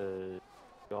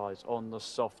guys on the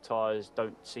soft tyres.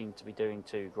 Don't seem to be doing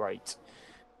too great.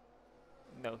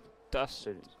 No, dust.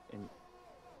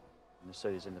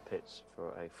 Nasuda's in the pits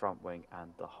for a front wing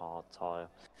and the hard tyre.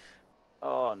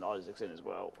 Oh, and Isaac's in as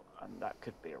well, and that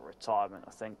could be a retirement,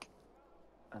 I think,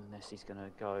 unless he's going to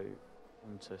go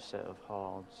onto a set of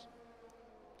hards.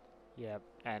 Yeah,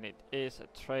 and it is a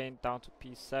train down to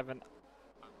P7.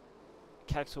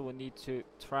 Caxel will need to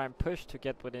try and push to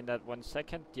get within that 1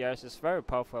 second. The ice is very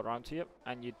powerful around here,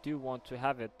 and you do want to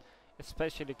have it,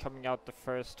 especially coming out the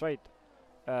first straight.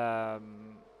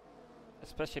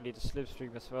 Especially the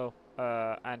slipstream as well.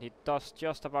 And he does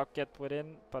just about get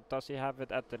within, but does he have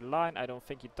it at the line? I don't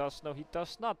think he does. No, he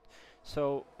does not.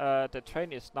 So the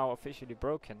train is now officially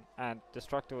broken, and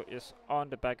Destructo is on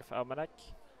the back of Almanac,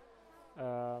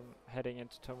 heading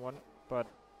into turn 1, but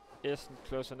isn't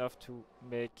close enough to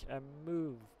make a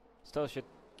move. Stelzio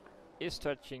is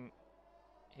touching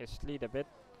his lead a bit.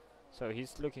 So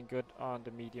he's looking good on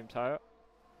the medium tire.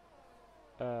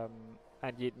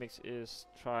 And Yitmix is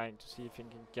trying to see if he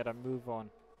can get a move on.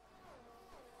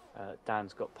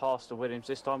 Dan's got past the Williams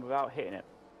this time without hitting it.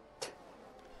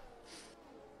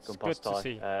 It's good to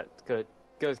see.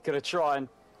 Gonna try and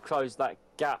close that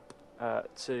gap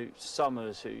to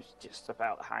Summers, who's just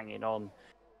about hanging on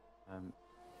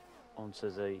onto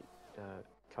the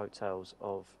coattails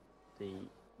of the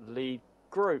lead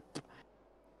group.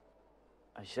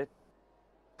 As you said,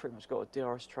 pretty much got a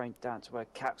DRS train down to where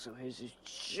Caxel is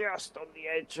just on the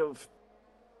edge of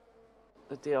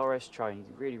the DRS train.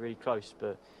 Really, really close,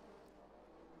 but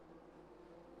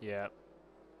yeah,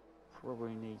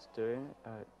 probably needs doing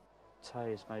it.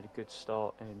 Tay has made a good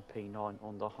start in P9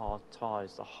 on the hard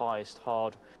tyres, the highest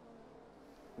hard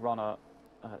runner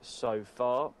so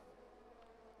far.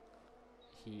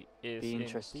 He is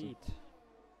indeed.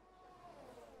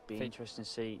 Be interesting to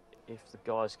see if the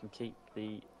guys can keep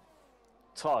the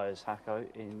tyres, Hacko,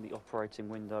 in the operating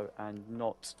window and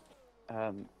not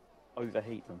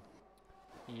overheat them.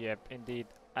 Yep, indeed.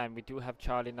 And we do have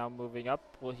Charlie now moving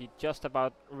up. Will he just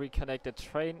about reconnect the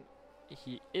train?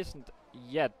 He isn't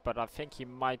yet, but I think he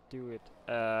might do it.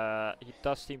 He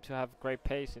does seem to have great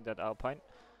pace in that Alpine.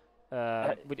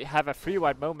 We have a free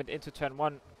wide moment into turn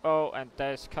 1. Oh, and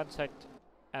there's contact.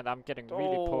 And I'm getting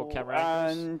really poor camera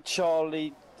angles. And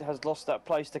Charlie has lost that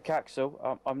place to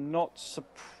Caxel. I'm not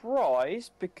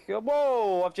surprised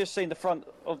because I've just seen the front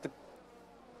of the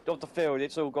field.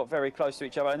 It's all got very close to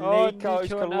each other. And Nico's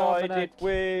collided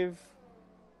with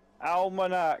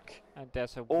Almanac. And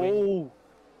there's a wing.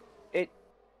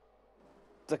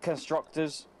 The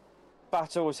constructors'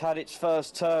 battle has had its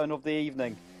first turn of the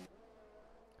evening.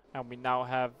 And we now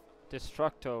have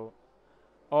Destructo.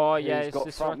 Oh yeah, it's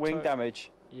got front wing damage.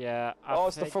 Yeah.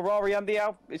 It's the Ferrari and the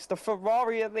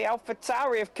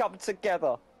AlphaTauri have come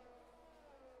together.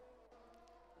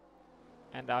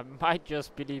 And I might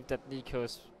just believe that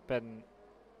Nico's been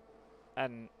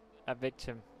a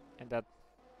victim in that.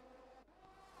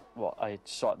 What, a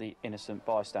slightly innocent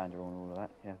bystander on all of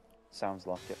that? Yeah, sounds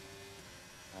like it.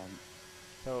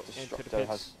 So into the Destructo pits.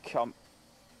 has come.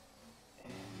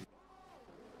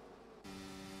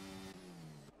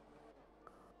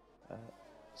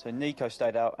 So Nico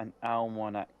stayed out and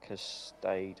Almanac has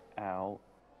stayed out.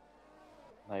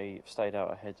 They've stayed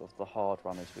out ahead of the hard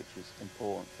runners, which is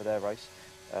important for their race.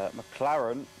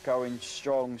 McLaren going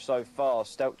strong so far.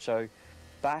 Stelcho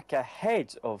back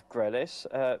ahead of Grelis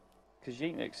because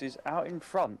Yitmix is out in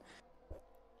front.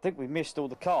 I think we missed all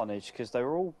the carnage because they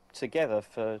were all together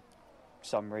for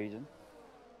some reason.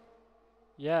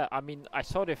 Yeah, I mean, I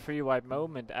saw the free wide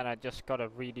moment and I just got a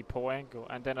really poor angle,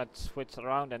 and then I switched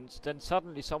around and then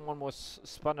suddenly someone was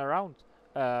spun around.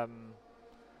 That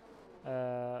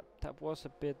was a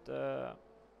bit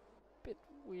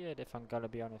weird, if I'm gonna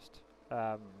be honest.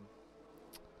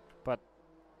 But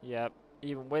yeah,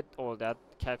 even with all that,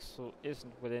 Caxel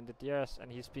isn't within the DRS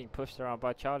and he's being pushed around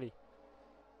by Charlie,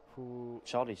 who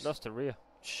lost the rear.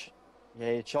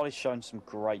 Yeah, Charlie's shown some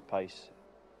great pace.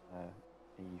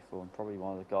 EU4 and probably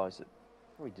one of the guys that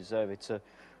probably deserve it to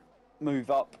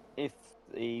move up if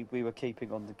we were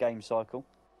keeping on the game cycle.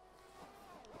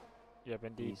 Yep,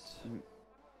 indeed. He's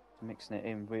mixing it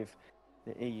in with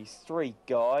the EU3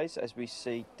 guys as we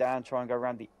see Dan try and go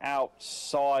around the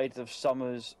outside of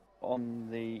Summers on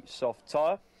the soft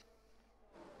tyre.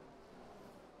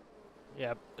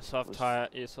 Yep, the soft tyre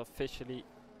is officially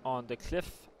on the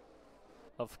cliff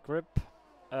of grip.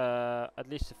 At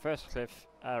least the first cliff,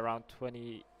 around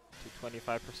 20 to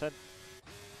 25%. So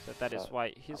that is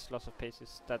why his loss of pace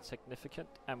is that significant.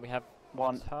 And we have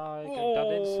one tie going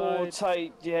down inside.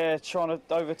 Trying to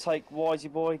overtake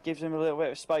Wisey Boy, gives him a little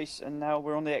bit of space, and now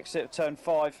we're on the exit of turn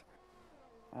 5.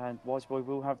 And Wisey Boy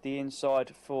will have the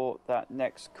inside for that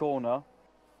next corner.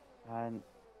 And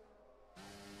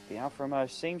the Alfa Romeo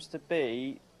seems to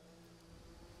be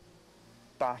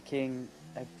backing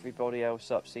everybody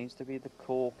else up. Seems to be the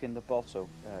cork in the bottle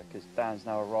because Dan's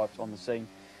now arrived on the scene.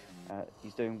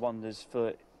 He's doing wonders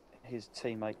for his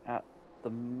teammate at the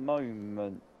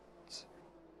moment.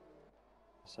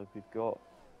 So we've got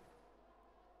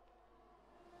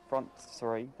front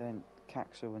 3, then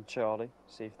Caxel and Charlie.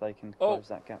 See if they can close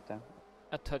that gap down.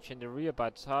 A touch in the rear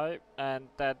by Ty, and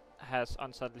that has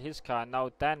unsettled his car. Now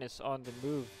Dan is on the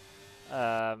move.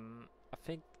 I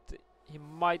think he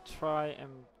might try and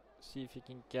see if he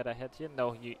can get ahead here.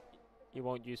 No, he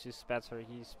won't use his battery.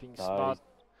 He's being smart.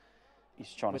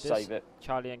 He's trying to save it.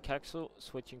 Charlie and Caxel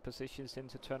switching positions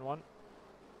into turn 1.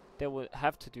 They will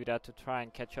have to do that to try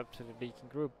and catch up to the leaking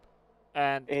group.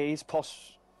 And he's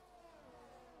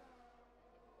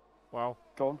wow.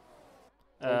 Go on.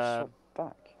 They Um, shot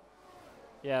back.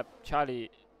 yeah, Charlie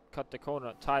cut the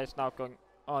corner. Ty is now going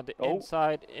on the Oh.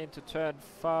 inside into turn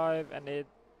 5, and it's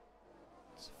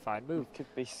a fine move. It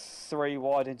could be 3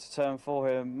 wide into turn 4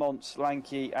 here. Mons,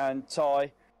 Lanky, and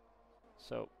Ty.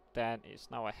 So Dan is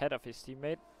now ahead of his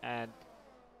teammate, and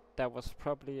that was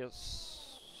probably a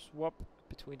swap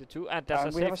between the two, and that's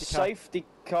And a we have a safety car. safety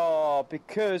car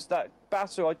because that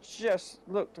battle I just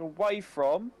looked away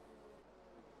from,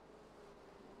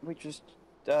 which was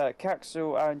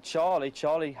Caxel and Charlie.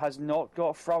 Charlie has not got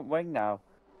a front wing now.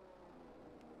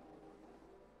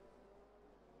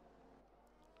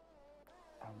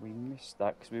 And we missed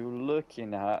that because we were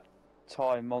looking at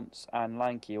Ty, Mons, and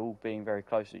Lanky all being very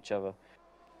close to each other.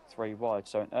 3 wide.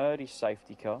 So an early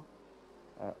safety car.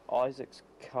 Isaac's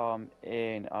come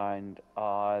in, and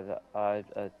I'd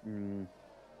to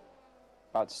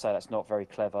say that's not very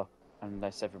clever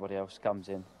unless everybody else comes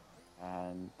in,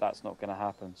 and that's not going to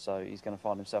happen. So he's going to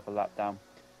find himself a lap down.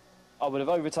 I would have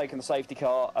overtaken the safety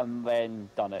car and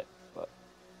then done it, but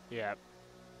Yeah,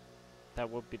 that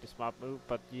would be the smart move,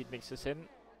 but Yeet mixes in.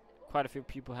 Quite a few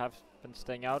people have been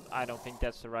staying out. I don't think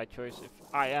that's the right choice, if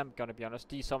I am gonna be honest.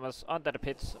 D Summers under the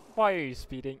pits. Why are you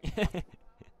speeding?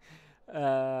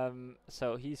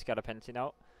 So he's got a penalty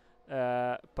now.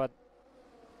 But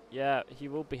yeah, he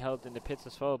will be held in the pits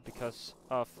as well because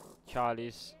of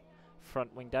Charlie's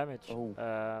front wing damage. we're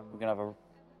going to have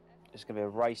it's going to be a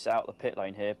race out the pit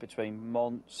lane here between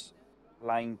Mons,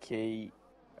 Lanky,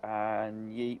 and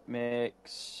Yeet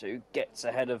Mix, who gets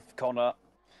ahead of Connor.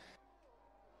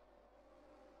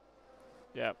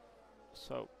 Yeah,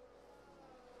 so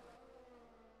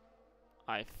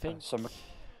I think so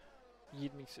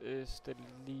Yeetmix is the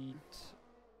lead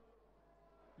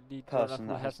person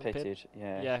runner that who has hasn't pitted,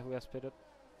 Yeah, who has pitted.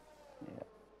 Yeah.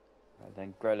 And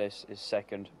then Grelis is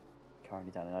second,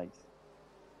 currently down in 8th.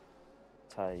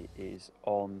 Tay is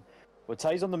on. Well,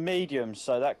 Tay's on the medium,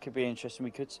 so that could be interesting.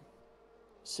 We could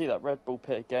see that Red Bull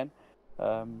pit again.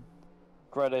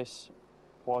 Grelis,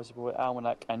 Wiseable,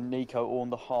 Almanac, and Nico all on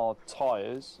the hard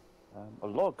tyres. A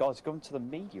lot of guys have gone to the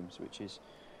mediums, which is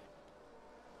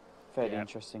fairly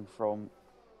interesting from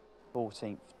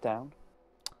 14th down.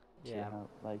 See how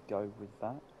they go with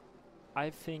that. I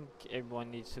think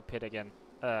everyone needs to pit again.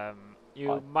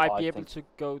 You might be able to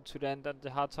go to the end on the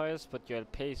hard tires, but your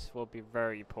pace will be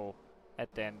very poor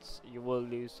at the end. You will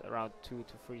lose around 2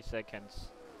 to 3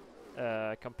 seconds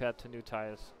compared to new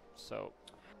tires. So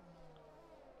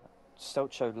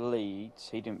Stelcho leads.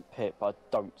 He didn't pit, but I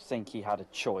don't think he had a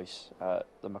choice.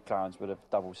 The McLarens would have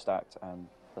double stacked, and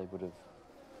they would have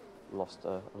lost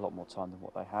a lot more time than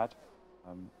what they had.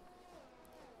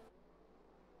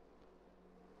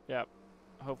 yeah,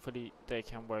 hopefully they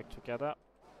can work together.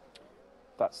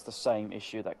 That's the same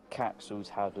issue that Caxel's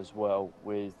had as well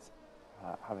with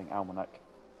having Almanac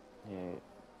here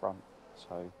front.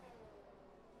 So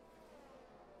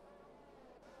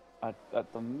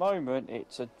at the moment,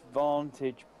 it's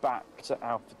advantage back to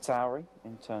AlphaTauri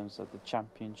in terms of the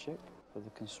championship for the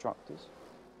constructors.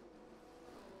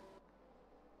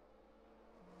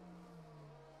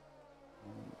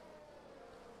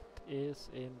 It is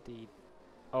indeed.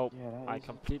 Oh, yeah, I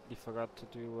completely forgot to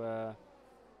do.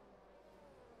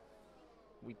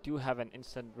 We do have an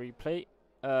instant replay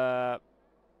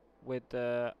with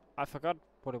I forgot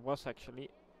what it was actually.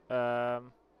 I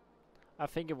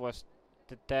think it was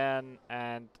the Dan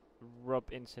and Rob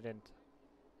incident.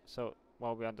 So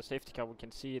while we're on the safety car, we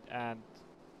can see it, and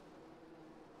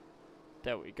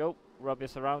there we go. Rob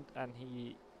is around, and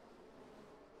he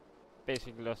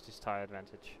basically lost his tire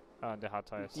advantage on the hard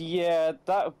tires. Yeah,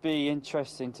 that would be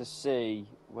interesting to see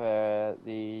where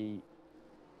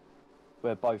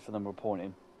both of them were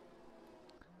pointing.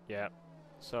 Yeah,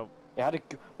 so we had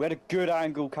a good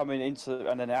angle coming into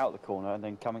and then out the corner, and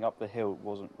then coming up the hill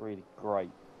wasn't really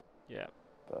great. Yeah,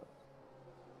 but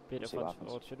bit of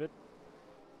unfortunate.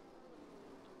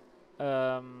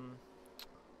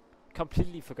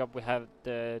 Completely forgot we have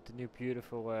the new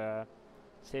beautiful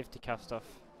safety car stuff.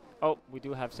 Oh, we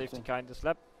do have safety car in this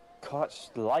lap. That's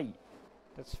late.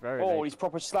 That's very late. Oh, he's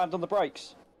proper slammed on the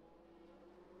brakes.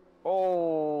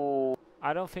 Oh.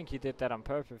 I don't think he did that on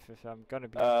purpose, if I'm gonna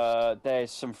be honest.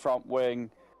 There's some front wing.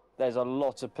 There's a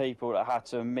lot of people that had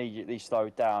to immediately slow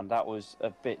down. That was a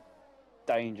bit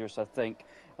dangerous, I think.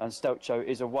 And Stelcho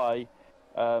is away.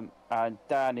 And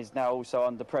Dan is now also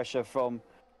under pressure from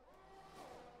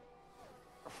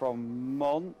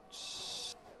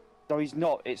Mons. No, he's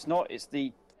not. It's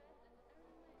the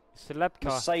lap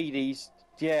car. Mercedes.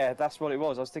 Yeah, that's what it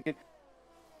was. I was thinking.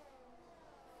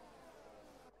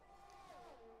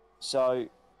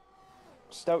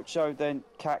 Stelcho, then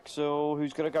Caxel,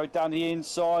 who's going to go down the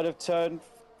inside of turn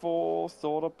 4.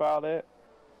 Thought about it.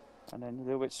 And then a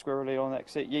little bit squirrely on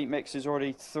exit. Yeet Mix is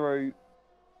already through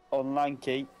on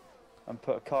Lanky and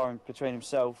put a car in between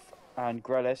himself and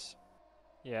Grelis.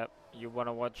 Yeah, you want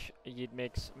to watch Yeet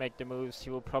Mix make the moves. He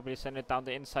will probably send it down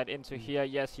the inside into here.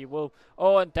 Yes, he will.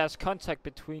 Oh, and there's contact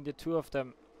between the two of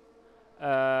them.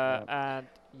 And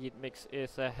Yeet Mix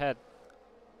is ahead.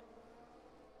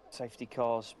 Safety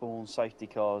cars, spawn safety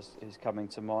cars is coming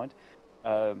to mind.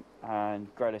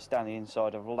 And Grelis down the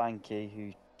inside of Lanky,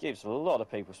 who gives a lot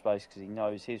of people space because he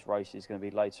knows his race is going to be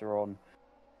later on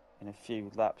in a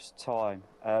few laps' time.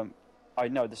 I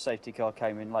know the safety car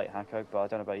came in late, Hako, but I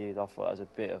don't know about you. I thought it was a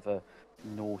bit of a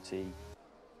naughty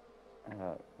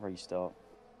restart.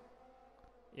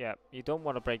 Yeah, you don't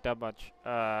want to break that much,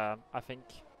 I think.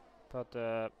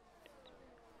 But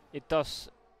it does.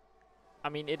 I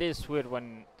mean, it is weird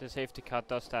when the safety car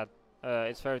does that.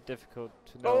 It's very difficult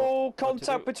to know. Oh,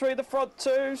 contact between the front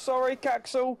two. Sorry,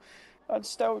 Caxel and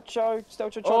Stelcho.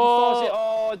 Stelcho tried to force it.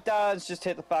 Oh, Dan's just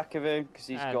hit the back of him because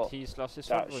he's lost his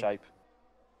out of shape.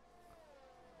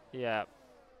 Yeah.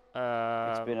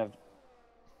 It's been a...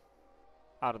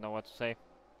 I don't know what to say.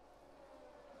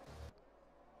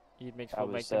 He makes will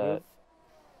make the move.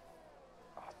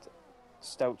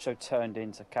 Stelcho turned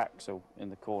into Caxel in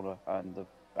the corner and the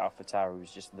AlphaTauri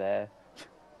was just there.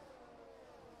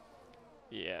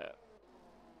 Yeah.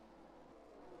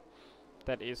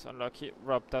 That is unlucky.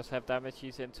 Rob does have damage.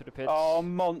 He's into the pits. Oh,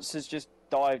 Mons has just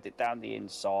dived it down the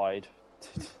inside.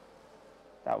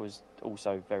 That was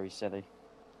also very silly.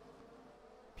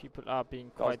 People are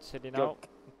being quite silly now.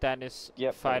 Dan is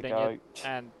fighting it,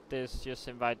 and this just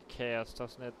invites chaos,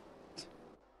 doesn't it?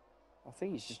 I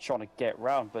think he's just trying to get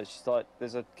round, but it's just like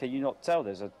there's a. Can you not tell?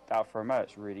 There's a Alfa Romeo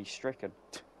that's really stricken.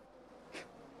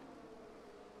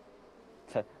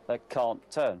 that can't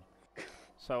turn.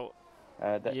 So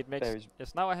Yeet Mix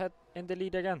is now ahead in the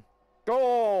lead again.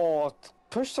 Oh,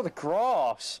 push to the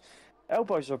grass.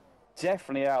 Elbows are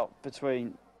definitely out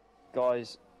between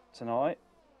guys tonight.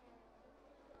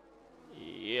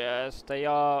 Yes, they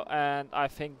are, and I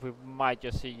think we might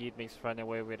just see Yeet Mix run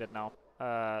away with it now.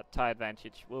 Tie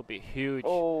advantage will be huge.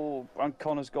 Oh, and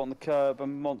Connor's got on the curb,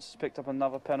 and Monster's picked up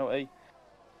another penalty.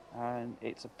 And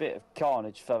it's a bit of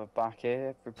carnage further back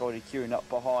here. Everybody queuing up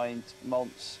behind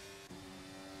Mons.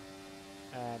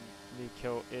 And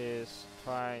Nico is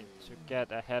trying to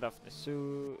get ahead of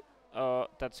Nisu.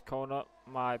 That's Connor,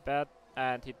 my bad.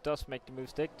 And he does make the move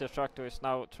stick. Destructor is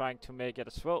now trying to make it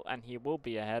as well, and he will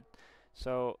be ahead.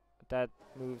 So that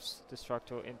moves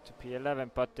Destructor into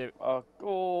P11, but the...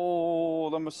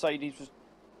 the Mercedes was...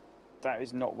 That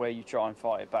is not where you try and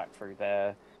fight it back through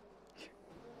there.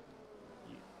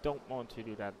 You don't want to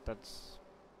do that. That's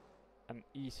an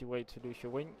easy way to lose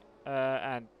your wing.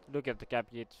 And look at the gap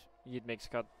Yeet Mix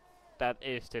got. That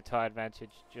is the tie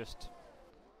advantage, just...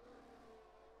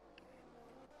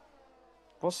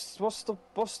 What's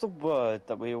the word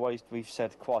that we've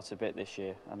said quite a bit this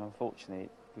year, and unfortunately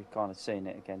we've kind of seen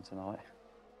it again tonight.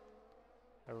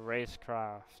 A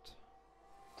racecraft.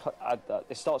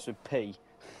 It starts with P,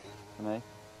 for me.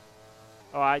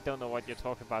 Oh, I don't know what you're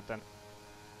talking about then.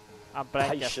 I'm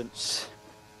blank. Patience.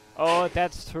 Oh,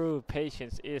 that's true.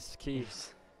 Patience is key.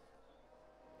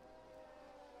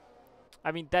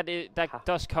 I mean, that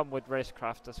does come with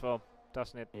racecraft as well,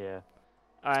 doesn't it? Yeah.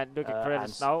 And look at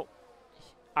Grillis now.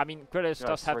 I mean, Grillis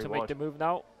does have to make the move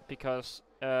now because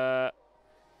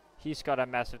he's got a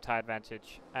massive tie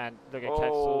advantage. And look at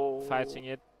Caxel fighting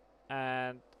it.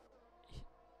 And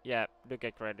yeah, look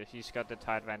at Grillis. He's got the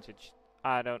tie advantage.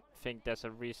 I don't think there's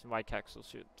a reason why Caxel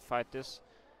should fight this.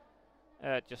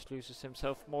 Just loses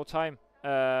himself more time.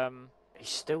 He's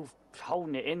still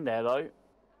holding it in there though.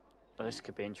 Oh, this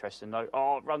could be interesting though.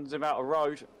 Oh, it runs him out of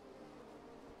road.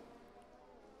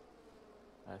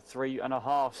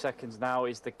 3.5 seconds now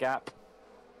is the gap.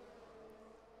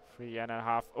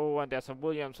 3.5. Oh, and there's a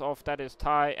Williams off. That is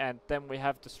tie. And then we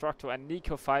have Destructo and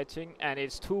Nico fighting. And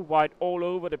it's too wide all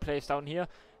over the place down here.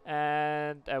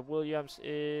 And Williams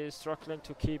is struggling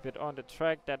to keep it on the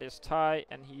track. That is tie.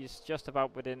 And he's just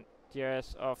about within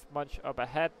DRS of Munch up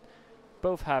ahead.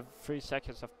 Both have 3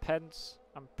 seconds of pens,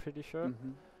 I'm pretty sure.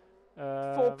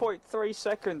 4.3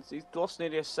 seconds. He's lost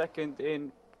nearly a second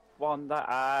in one that,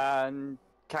 and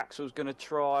Caxel's going to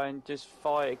try and just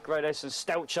fight it. Gredes and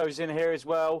Stelcho's in here as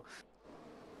well.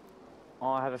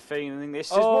 I have a feeling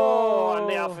this is more, and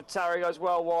the AlphaTauri goes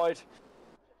well wide.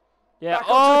 Yeah.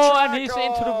 And he's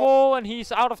into the wall, and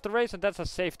he's out of the race, and that's a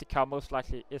safety car, most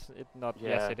likely, isn't it? Not. Yeah.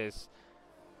 Yes, it is.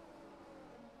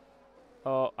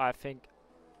 Oh, I think.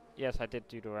 Yes, I did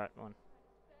do the right one.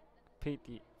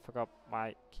 Completely forgot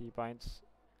my keybinds,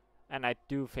 and I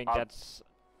do think I- that's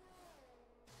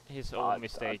his own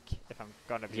mistake. If I'm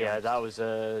gonna be Yeah, honest.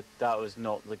 that was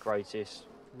not the greatest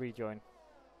Rejoin.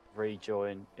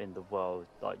 rejoin in the world.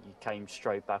 Like, you came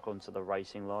straight back onto the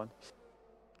racing line.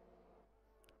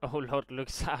 Oh lord,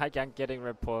 looks like I'm getting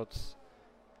reports.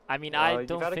 I mean, I You've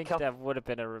don't had a think couple. there would have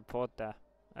been a report there.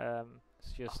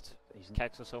 It's just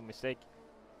Cax's own mistake.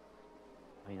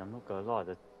 I mean, I'm not gonna lie,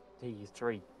 the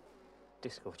EU3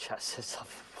 Discord chat says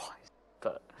otherwise,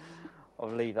 but I'll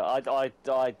leave it.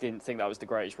 I didn't think that was the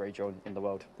greatest rejoin in the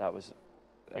world. That was,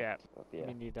 Yeah, yeah.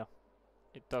 me neither.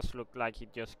 It does look like he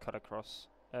just cut across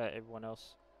everyone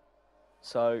else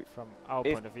So from our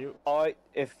point of view.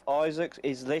 if Isaac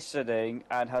is listening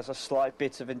and has a slight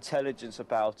bit of intelligence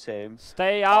about him,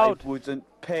 Stay out! I wouldn't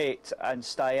pit and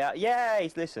stay out. Yeah,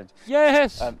 he's listened.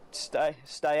 Yes!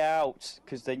 Stay out,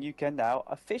 because then you can now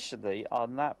officially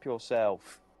unlap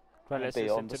yourself. Well, And be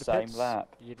on the same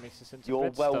lap. Heat mixes into You're the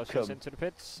pits, Dodgers welcome. into the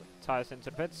pits, tires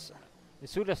into the pits.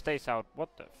 Isuda stays out.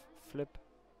 What the flip?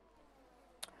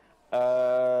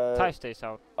 Ty stays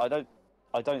out. I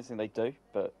don't think they do,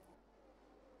 but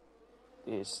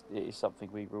it is something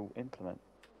we will implement.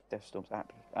 Deathstorm's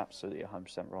absolutely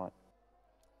 100% right.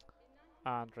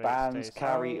 Andre Bans stays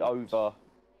carry out. over.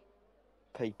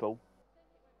 People,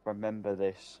 remember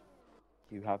this.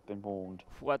 You have been warned.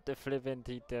 What the flip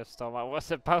indeed, Deathstorm. I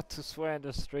was about to swear in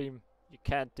the stream. You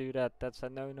can't do that. That's a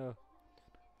no-no.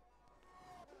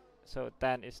 So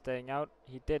Dan is staying out.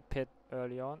 He did pit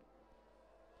early on.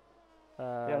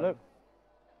 Yeah, look.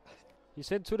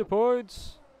 He's into the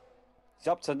points. He's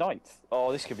up to 9th.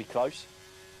 Oh, this could be close.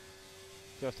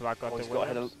 Just about got Oh, the he's got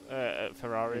ahead Williams,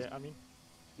 Ferrari, I mean.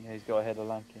 Yeah, he's got ahead of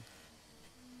Lanky.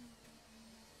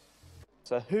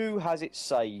 So who has it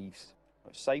saved?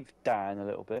 It saved Dan a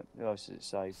little bit. Who else has it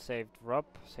saved? Saved Rob,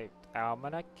 saved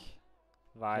Almanac,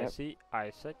 Vicey,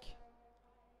 Isaac,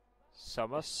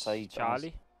 Summers, saved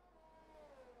Charlie.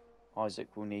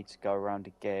 Isaac will need to go around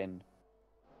again.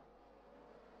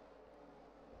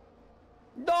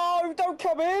 No, don't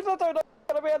come in. I don't know if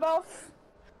it's going to be enough.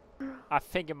 I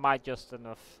think it might just be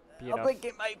enough. I think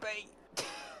it may be.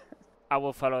 I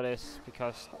will follow this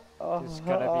because this is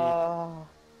gonna I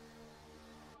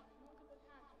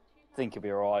think it'll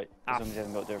be alright. As long as he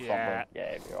hasn't got to do a front wing.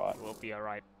 Yeah, it'll be alright. We'll be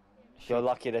alright. You're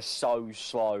lucky they're so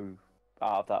slow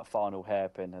out of that final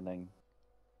hairpin, and then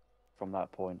from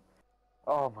that point.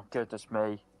 Oh my goodness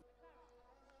me.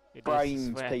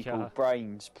 Brains, people,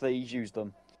 brains. Please use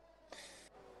them.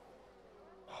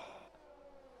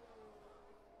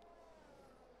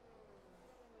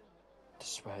 The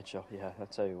swear jar, yeah, I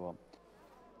tell you what.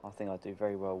 I think I do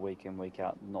very well week in, week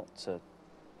out not to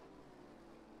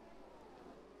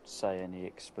say any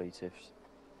expletives.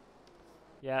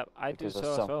 Yeah, I do Because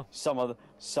so as well.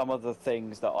 Some of the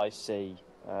things that I see,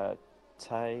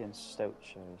 Tay and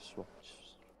Stelcher swatch.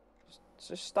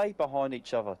 Just stay behind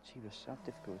each other. Jeez, how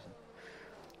difficult is it?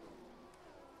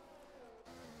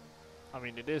 I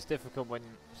mean, it is difficult when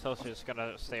Celsius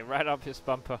gonna stay right up his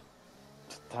bumper.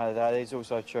 That is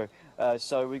also true.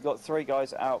 So we got 3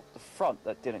 guys out the front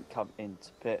that didn't come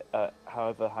into pit.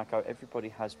 However, Hako, everybody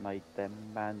has made their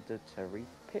mandatory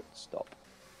pit stop.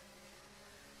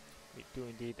 We do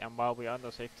indeed, and while we're on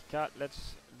the safety car,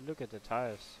 let's look at the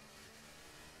tires.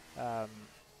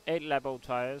 8 lap old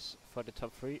tires for the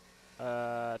top 3.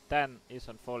 Dan is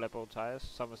on 4 lap old tires,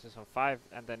 Summers is on 5,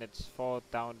 and then it's 4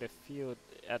 down the field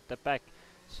at the back.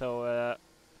 So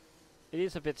it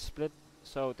is a bit split,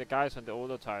 so the guys on the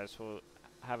older tires will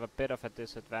have a bit of a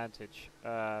disadvantage.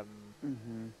 Yeah,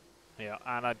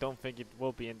 and I don't think it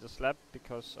will be in this lap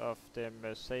because of the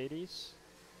Mercedes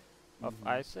of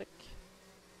Isaac.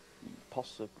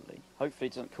 Possibly. Hopefully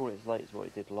it doesn't call it as late as what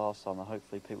it did last time, and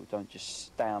hopefully people don't just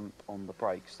stamp on the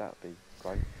brakes. That would be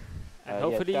great. And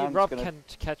hopefully Rob can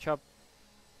catch up.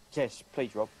 Yes,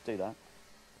 please Rob, do that.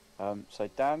 So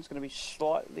Dan's going to be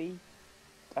slightly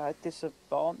at a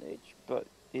disadvantage, but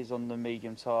is on the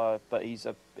medium tyre, but he's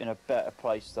in a better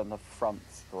place than the front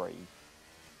 3.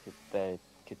 They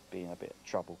could be in a bit of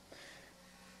trouble.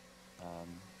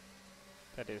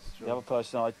 That is true. The other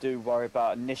person I do worry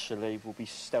about initially will be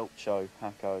Stelcho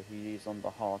Hako. He is on the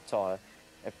hard tyre.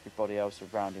 Everybody else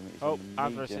around him is on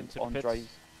the medium. Andre's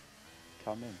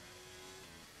come in.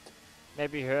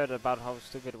 Maybe you heard about how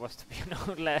stupid it was to be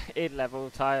on 8 level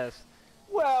tyres.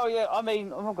 Well, yeah, I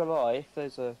mean, I'm not going to lie. If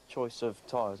there's a choice of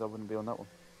tyres, I wouldn't be on that one.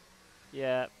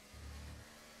 Yeah.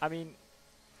 I mean,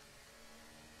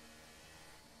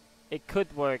 it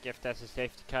could work if there's a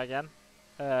safety car again.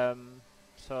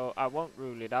 So I won't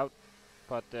rule it out,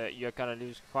 but you're gonna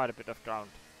lose quite a bit of ground.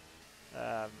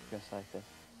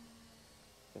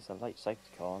 there's a late safety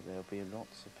car, there'll be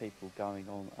lots of people going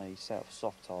on a set of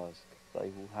soft tyres.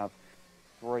 They will have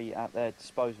 3 at their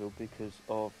disposal because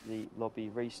of the lobby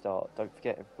restart. Don't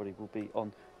forget, everybody will be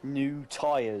on new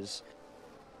tyres.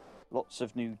 Lots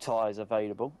of new tyres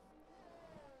available.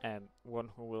 And one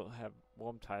who will have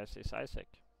warm tires is Isaac.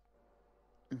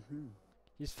 Mm-hmm.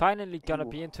 He's finally gonna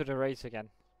be into the race again.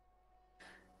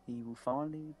 He will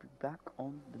finally be back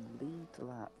on the lead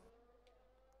lap.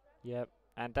 Yep,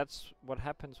 and that's what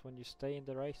happens when you stay in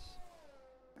the race.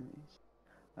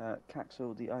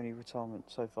 Caxel, the only retirement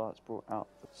so far that's brought out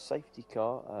the safety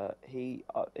car. He,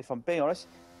 if I'm being honest,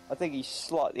 I think he's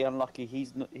slightly unlucky.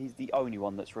 He's the only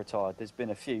one that's retired. There's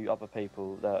been a few other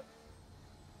people that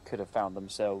could have found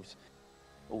themselves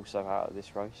also out of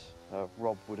this race.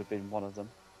 Rob would have been one of them.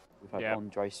 We've had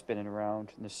Andre spinning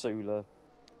around, Nasula.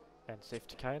 And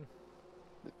safety car in.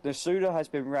 Nasula has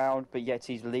been round, but yet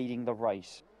he's leading the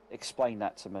race. Explain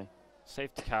that to me.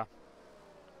 Safety car.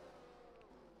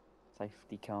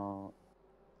 Safety car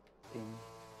in.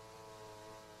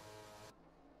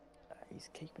 He's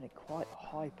keeping it quite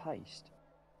high-paced.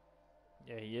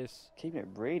 Yeah, he is. Keeping it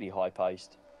really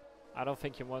high-paced. I don't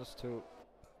think he wants to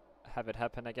have it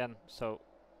happen again, so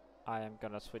I am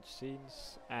gonna switch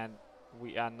scenes, and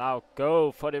we are now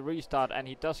go for the restart, and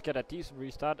he does get a decent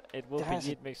restart. It will be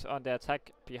Yeetmix on the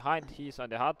attack behind. He's on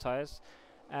the hard tires,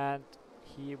 and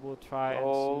he will try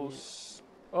and see.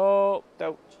 Oh,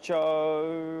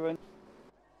 Delcho and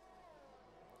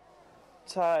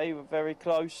Tay were very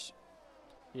close.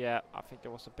 Yeah, I think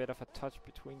there was a bit of a touch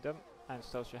between them, and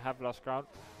Stelzio have lost ground.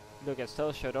 Look at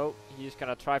Stelzio though, he's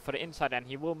gonna try for the inside, and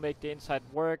he will make the inside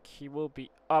work. He will be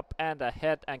up and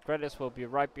ahead, and Grelis will be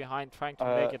right behind trying to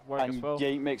make it work as well. And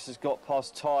Yeetmix has got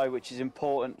past Ty, which is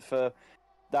important for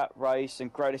that race,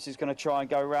 and Grelis is going to try and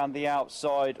go around the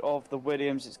outside of the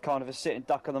Williams. It's kind of a sitting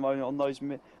duck at the moment on those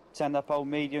 10-up-old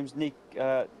mediums. Nick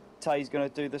Tay's going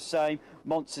to do the same.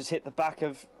 Monsters hit the back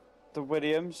of the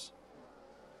Williams.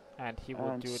 And he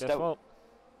will do it as well.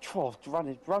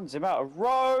 Runs him out of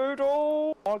road.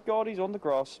 Oh my God, he's on the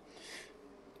grass.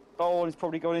 Oh, and he's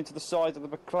probably gone into the side of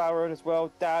the McLaren as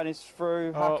well. Dan is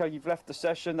through. Hako, you've left the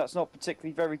session. That's not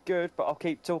particularly very good, but I'll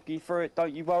keep talking you through it.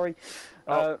 Don't you worry.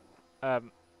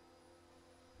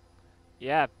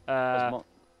 Yeah.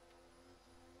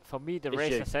 For me, the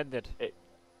race has ended.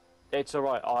 It's all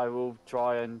right. I will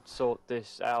try and sort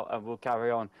this out, and we'll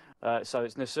carry on. So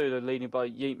it's Nasula leading by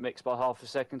Yeetmix by half a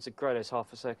second to Grelis,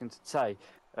 half a second to Tay.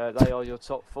 They are your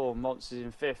top 4. Monsters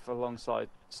in 5th alongside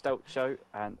Stelzio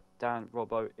and Dan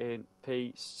Robbo in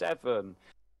P7.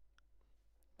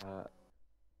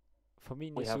 For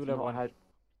me, Nasula won.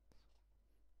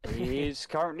 He is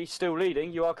currently still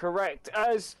leading. You are correct.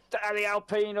 As Danny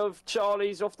Alpine of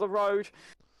Charlie's off the road.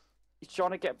 He's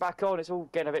trying to get back on. It's all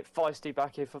getting a bit feisty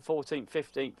back here for 14th,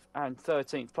 15th and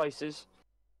 13th places.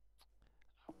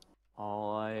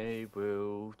 I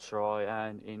will try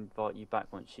and invite you back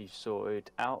once you've sorted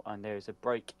out, and there is a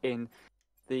break in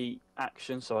the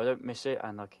action so I don't miss it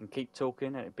and I can keep talking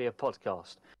and it'll be a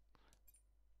podcast.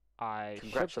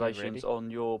 Congratulations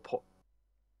on your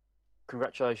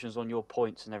congratulations on your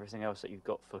points and everything else that you've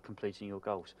got for completing your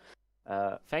goals.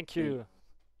 Thank you.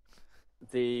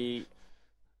 The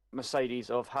Mercedes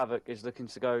of Havoc is looking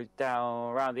to go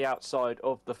down around the outside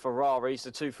of the Ferraris.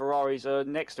 The 2 Ferraris are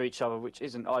next to each other, which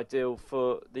isn't ideal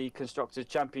for the Constructors'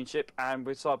 Championship, and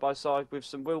we're side by side with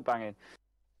some wheel banging.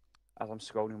 As I'm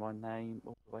scrolling my name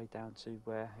all the way down to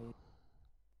where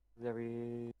there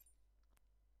he is.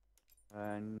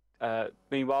 And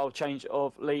meanwhile, change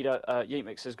of leader.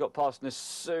 Yeetmix has got past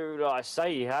Nasula. I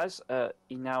say he has.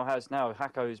 He now has.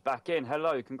 Hako is back in.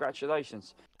 Hello,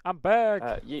 congratulations. I'm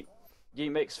back.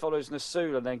 Yeetmix follows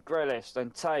Nasula, then Grelis,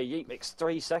 then Tay. Yeetmix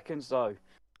 3 seconds though.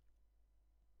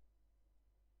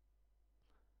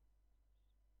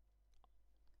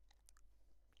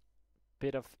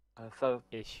 Bit of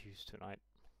issues tonight.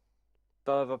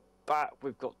 Further back,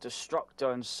 we've got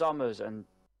Destructor and Summers and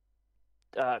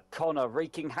Connor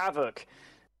wreaking havoc.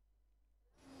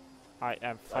 I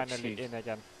am finally in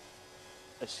again.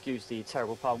 Excuse the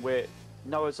terrible pun. We're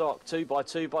Noah's Ark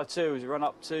 2x2x2 as we run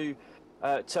up to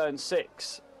turn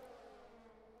 6.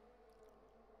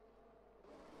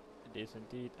 It is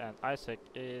indeed, and Isaac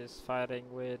is fighting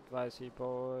with Vicey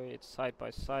Boy. It's side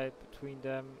by side between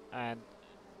them, and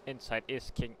inside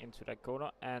is King into that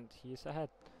corner, and he's ahead.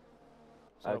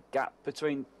 So a gap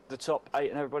between the top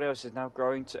 8 and everybody else is now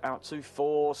growing out to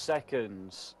 4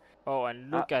 seconds. Oh,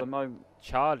 and look at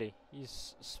Charlie.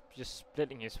 He's just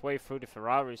splitting his way through the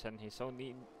Ferraris and his own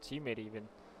teammate even.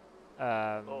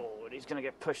 Oh, and he's going to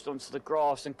get pushed onto the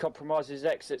grass and compromise his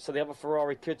exit, so the other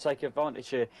Ferrari could take advantage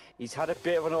here. He's had a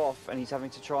bit of an off, and he's having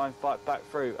to try and fight back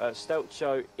through.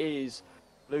 Stelcho is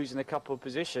losing a couple of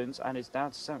positions, and is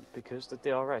down to 7th because the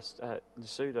DRS,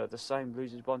 Nasuda, the same,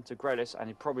 loses one to Grelis, and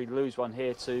he'd probably lose one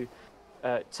here to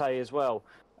Tay as well.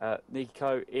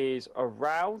 Nico is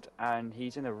around, and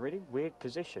he's in a really weird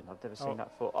position. I've never seen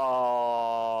that before.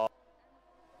 Oh,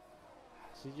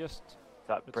 so just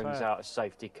that brings out a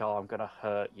safety car. I'm going to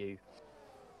hurt you.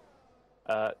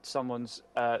 Someone's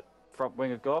front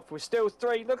wing have got off. We're still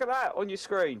 3. Look at that on your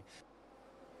screen.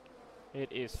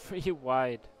 It is 3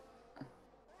 wide.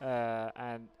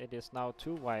 And it is now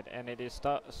 2 wide. And it is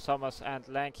Summers and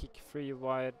Lanky 3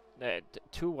 wide.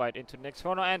 2 wide into the next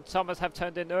corner. And Summers have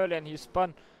turned in early and he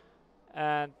spun.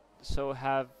 And so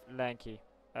have Lanky.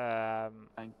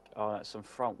 Oh, that's some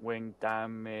front wing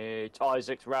damage.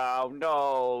 Isaac's round.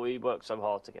 No, he worked so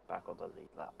hard to get back on the lead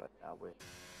lap, but now we're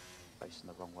facing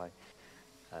the wrong way.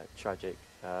 Tragic.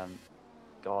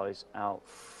 Guys out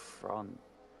front.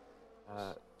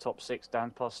 Top 6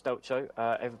 down past Stelcho.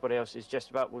 Everybody else is just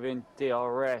about within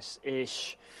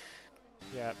DRS-ish.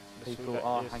 Yeah, people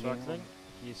are hanging on.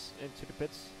 He's into the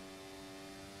pits.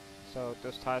 So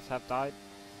those tires have died,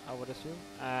 I would assume.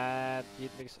 And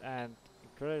Yidmix and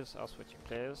Grills are switching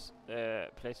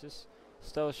places.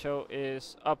 Stelcho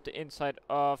is up the inside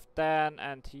of Dan,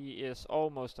 and he is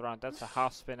almost around. That's a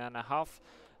half spin and a half.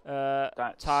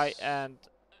 Ty and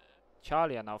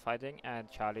Charlie are now fighting, and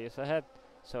Charlie is ahead.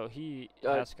 So he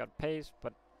has got pace,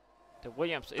 but the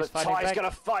Williams is fighting back. Ty's going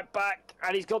to fight back,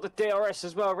 and he's got the DRS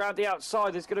as well. Around the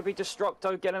outside, there's going to be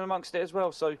Destructo getting amongst it as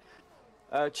well. So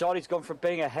Charlie's gone from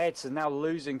being ahead to now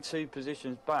losing 2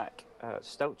 positions back.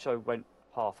 Stelcho went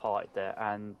half-hearted there,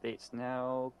 and it's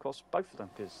now cost both of them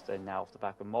because they're now off the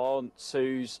back of Mons,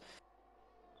 who's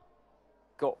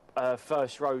got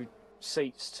first row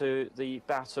seats to the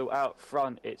battle out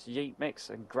front. It's Yeet Mix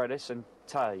and Gredis and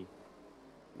Tay.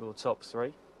 Your top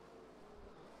 3.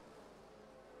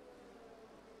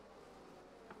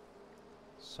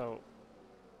 So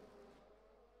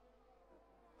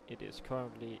it is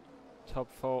currently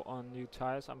top 4 on new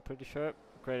tires, I'm pretty sure.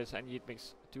 Gradis and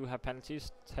Yeetmix do have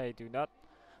penalties, Tay do not.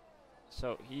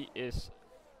 So he is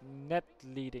net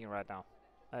leading right now,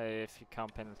 if you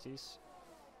count penalties.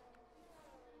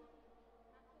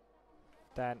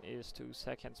 Dan is 2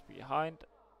 seconds behind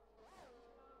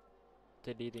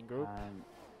the leading group.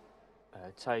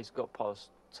 Tay's got past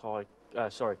Ty.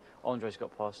 Andre's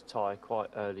got past Ty quite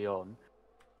early on.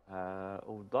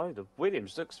 Although the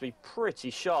Williams looks to be pretty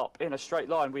sharp in a straight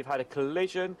line. We've had a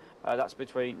collision. That's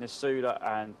between Nasuda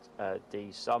and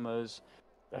D Summers.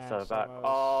 They're further back.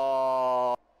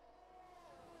 Oh,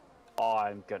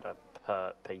 I'm gonna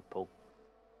hurt people.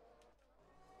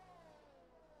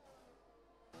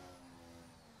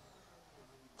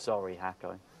 Sorry,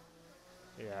 Hacko.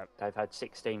 Yeah. They've had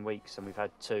 16 weeks and we've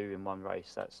had 2 in one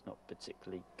race. That's not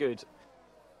particularly good.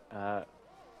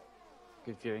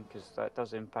 Good viewing, because that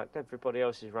does impact everybody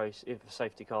else's race if a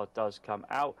safety car does come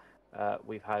out.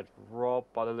 We've had Rob,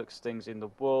 by the looks of things, in the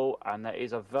wall, and there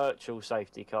is a virtual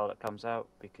safety car that comes out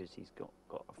because he's got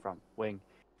a front wing.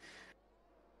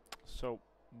 So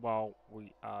while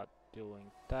we are doing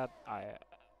that, I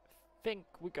think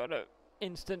we got an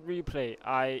instant replay.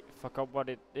 I forgot what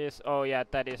it is. Oh yeah,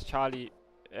 that is Charlie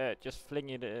just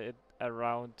flinging it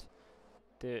around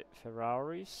the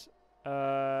Ferraris.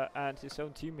 And his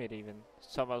own teammate even,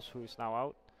 Summers, who is now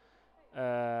out.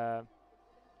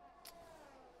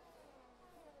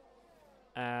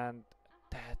 And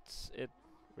that's it,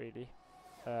 really.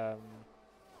 Gotta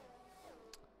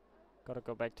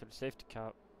go back to the safety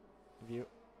car view,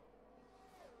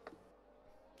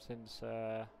 since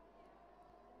we're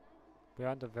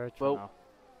on the virtual now.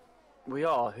 We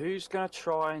are. Who's gonna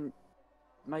try and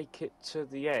make it to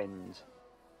the end?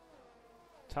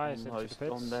 Tires into the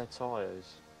pits. On their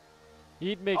tyres.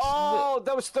 He'd mix. Oh,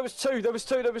 there was 2. There was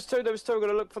 2. I'm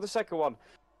gonna look for the second one.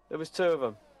 There was 2 of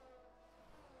them.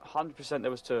 100%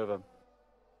 there was 2 of them.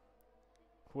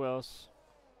 Who else?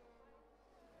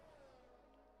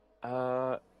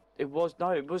 It was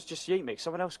just Yeemix.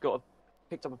 Someone else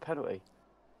picked up a penalty.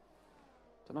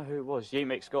 Don't know who it was.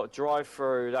 Yeemix got a drive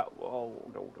through. That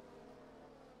will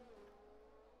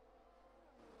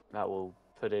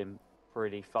put him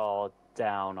pretty far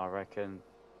down, I reckon,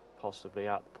 possibly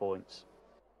at the points.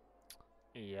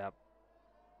 Yep.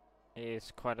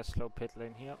 It's quite a slow pit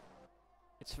lane here.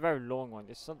 It's a very long one.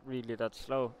 It's not really that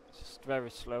slow. It's just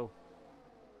very slow.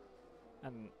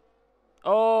 And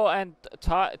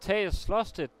Tay has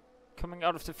lost it, coming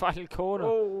out of the final corner.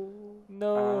 Oh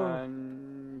no!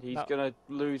 And and he's No. going to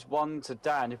lose one to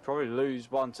Dan. He'll probably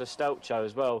lose one to Stelcho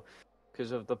as well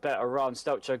because of the better run.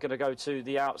 Stelcho going to go to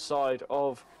the outside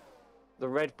of the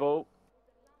Red Bull.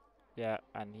 Yeah,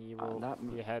 and he will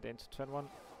be ahead into turn 1.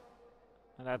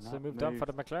 And that's the move done for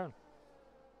the McLaren.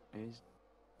 Is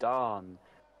done.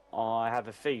 I have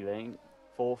a feeling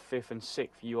 4th, 5th and 6th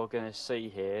you are going to see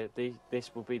here.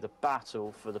 This will be the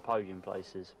battle for the podium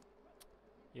places.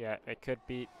 Yeah, it could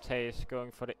be Taze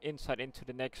going for the inside into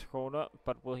the next corner,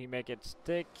 but will he make it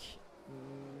stick?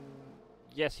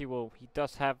 Yes, he will.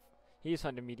 He's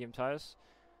on the medium tires.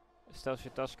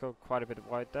 Stelzio does go quite a bit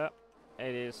wide there.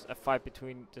 It is a fight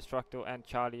between Destructo and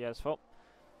Charlie as well.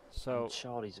 So and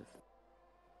Charlie's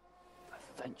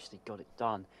eventually got it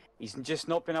done. He's just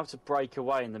not been able to break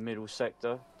away in the middle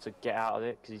sector to get out of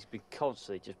it because he's been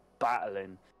constantly just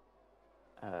battling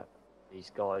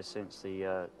these guys since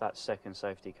the that second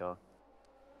safety car.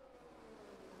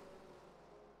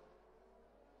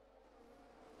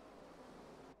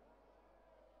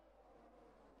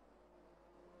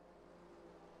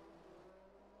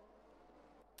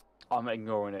 I'm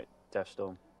ignoring it,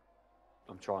 Deathstorm.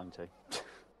 I'm trying to.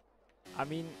 I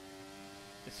mean,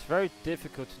 it's very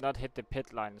difficult to not hit the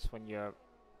pit lines when you're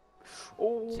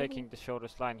taking the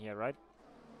shortest line here, right?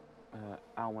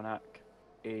 Almanac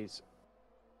is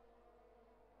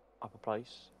upper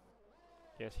place.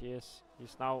 Yes, he is.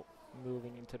 He's now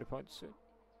moving into the points soon.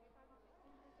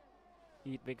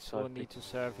 Eatmix will need to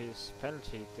serve his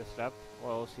penalty this lap,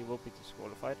 or else he will be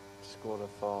disqualified.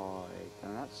 Disqualified,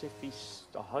 and that's if he's.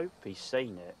 I hope he's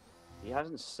seen it. If he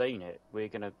hasn't seen it, we're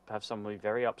gonna have somebody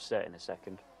very upset in a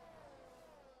second.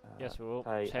 Yes, we will.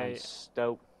 And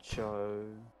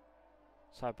Stelcho.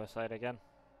 Side by side again.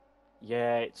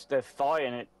 Yeah, they're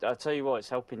fighting it. I tell you what, it's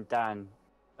helping Dan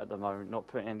at the moment, not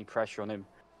putting any pressure on him.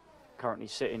 Currently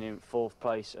sitting in 4th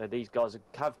place. These guys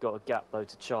have got a gap though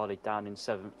to Charlie down in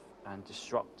 7th and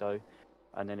Destructo,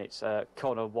 and then it's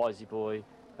Connor, Wisey Boy,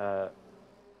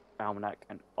 Almanac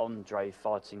and Andre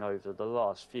fighting over the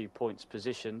last few points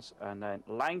positions, and then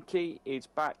Lanky is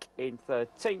back in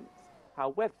 13th.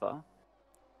 However,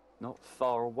 not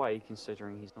far away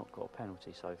considering he's not got a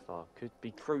penalty so far. Could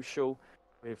be crucial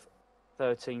with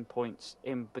 13 points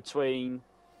in between.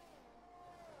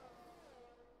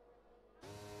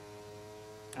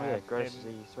 Oh yeah, Grace is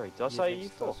EU3. Did I say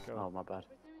EU4? Oh, my bad.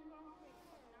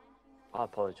 I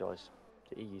apologise.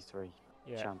 The EU3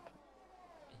 champ.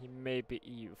 He may be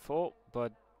EU4,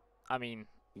 but I mean,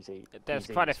 there's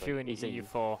he's quite EU3. a few in the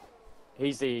EU4.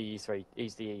 He's the EU3.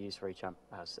 He's the EU3 champ.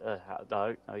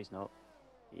 No, he's not.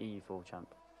 The EU4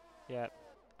 champ. Yeah,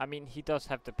 I mean, he does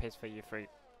have the pace for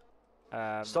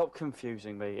EU3. Stop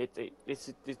confusing me.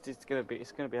 It's gonna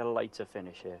be a later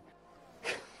finish here.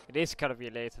 It is gonna be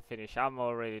a later finish. I'm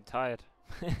already tired.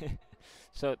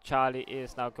 So Charlie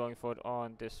is now going forward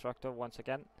on Destructor once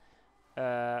again.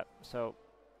 So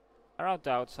around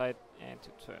the outside and to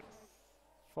turn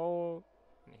 4.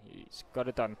 He's got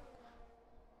it done.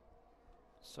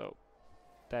 So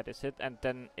that is it, and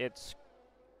then it's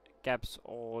gaps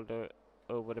all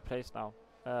over the place now.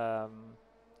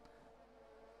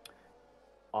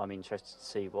 I'm interested to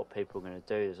see what people are going to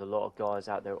do. There's a lot of guys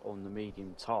out there on the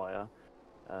medium tyre.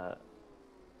 A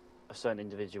certain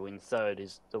individual in 3rd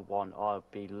is the one I'll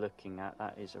be looking at.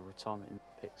 That is a retirement in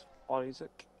picks.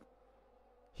 Isaac.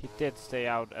 He did stay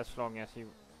out as long as he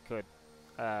could.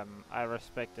 I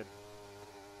respect it.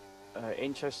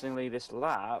 Interestingly, this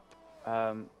lap,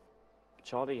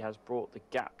 Charlie has brought the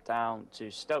gap down to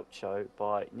Stelcho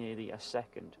by nearly a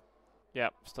second. Yeah,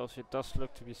 Stelcho does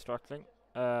look to be struggling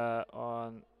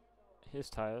on his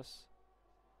tires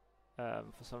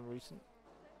for some reason.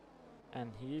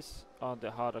 And he's on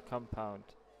the harder compound,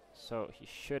 so he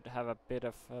should have a bit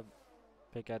of a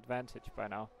big advantage by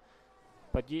now.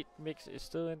 But Yeet Mix is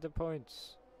still in the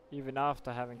points, even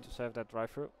after having to serve that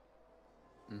drive-through.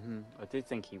 I did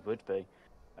think he would be,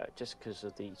 just because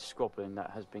of the squabbling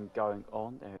that has been going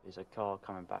on. There is a car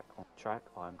coming back on track.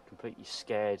 I'm completely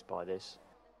scared by this.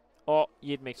 Oh,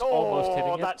 Yeet Mix almost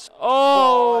hitting that's it.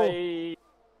 Oh!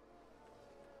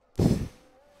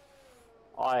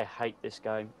 I hate this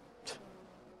game.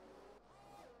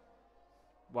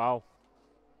 Wow.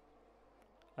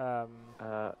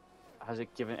 Has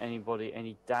it given anybody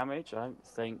any damage? I don't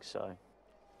think so.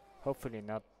 Hopefully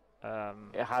not.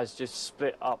 It has just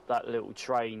split up that little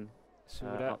train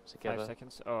up together. 5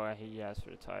 seconds. Oh, he has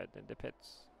retired in the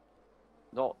pits.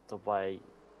 Not the way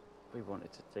we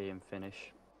wanted to see him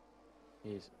finish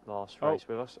his last race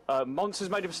with us. Mons has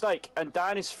made a mistake, and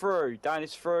Dan is through. Dan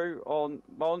is through on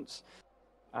Mons,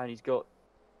 and he's dropped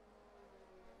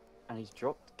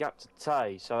the gap to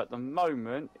Tay. So at the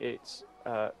moment, it's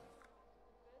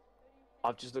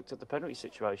I've just looked at the penalty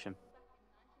situation.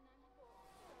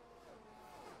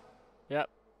 Yep.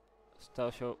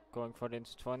 Stelzio going for the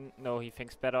instant one. No, he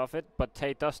thinks better of it, but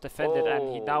Tay does defend it,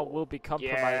 and he now will be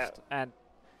compromised. Yeah. And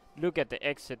look at the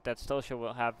exit that Stelzio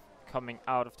will have coming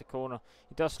out of the corner.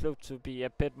 He does look to be a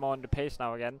bit more on the pace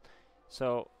now again.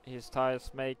 So his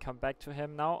tires may come back to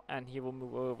him now, and he will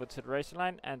move over to the racing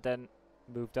line and then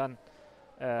move on.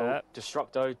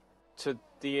 Destructo to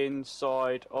the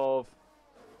inside of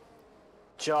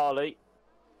Charlie.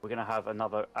 We're going to have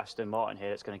another Aston Martin here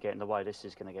that's going to get in the way. This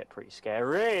is going to get pretty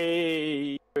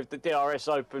scary. With the DRS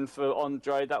open for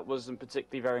Andre, that wasn't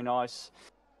particularly very nice.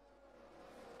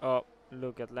 Oh,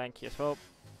 look at Lanky as well.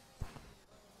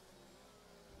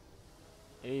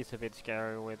 It is a bit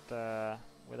scary with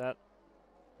that.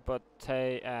 But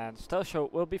Tay and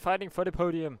Stelzio will be fighting for the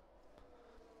podium.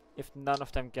 If none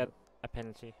of them get a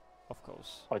penalty, of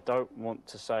course. I don't want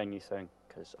to say anything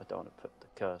because I don't want to put the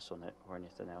curse on it or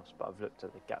anything else, but I've looked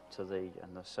at the gap to lead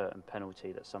and the certain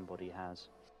penalty that somebody has.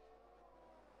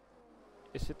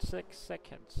 Is it 6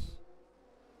 seconds?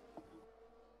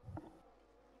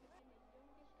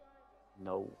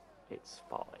 No, it's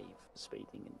 5 speeding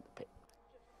in the pit.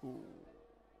 Ooh.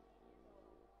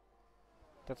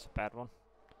 That's a bad one.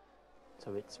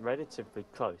 So it's relatively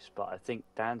close, but I think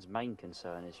Dan's main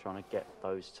concern is trying to get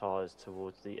those tyres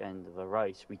towards the end of the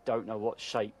race. We don't know what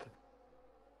shape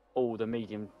all the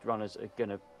medium runners are going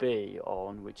to be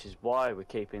on, which is why we're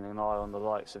keeping an eye on the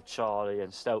likes of Charlie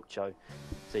and Stelzio,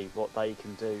 see what they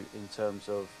can do in terms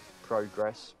of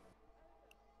progress.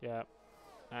 Yeah,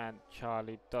 and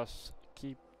Charlie does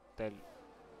keep in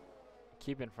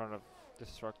front of the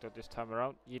Destructor this time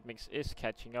around. Yeatmix is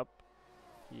catching up.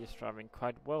 He is driving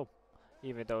quite well,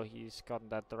 even though he's gotten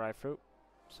that drive through.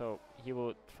 So he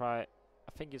will try.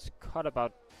 I think he's cut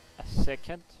about a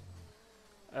second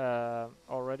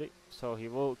already, so he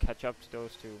will catch up to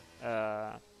those two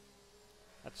at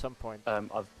some point.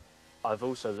 I've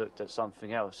also looked at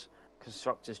something else.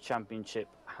 Constructors' Championship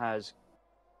has,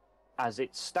 as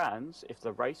it stands, if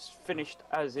the race finished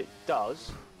as it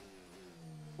does,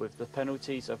 with the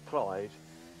penalties applied,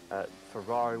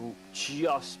 Ferrari will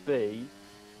just be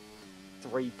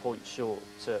 3 points short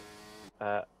to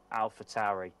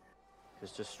AlphaTauri,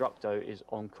 because Destructo is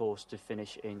on course to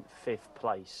finish in 5th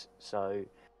place. So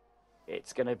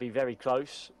it's going to be very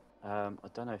close. I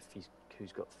don't know if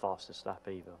who's got the fastest lap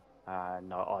either.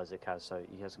 No, Isaac has, so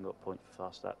he hasn't got a point for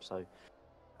fast lap. So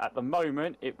at the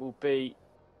moment, it will be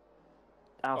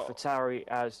AlphaTauri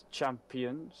as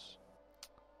champions.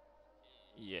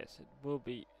 Yes, it will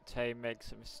be. Tay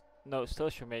makes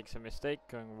Stelzio makes a mistake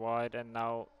going wide, and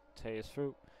now Tay is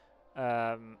through.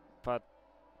 But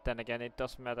then again, it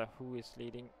doesn't matter who is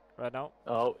leading right now.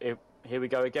 Oh, here we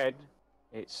go again.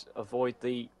 It's avoid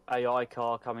the AI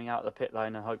car coming out of the pit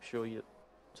lane and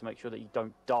to make sure that you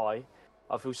don't die.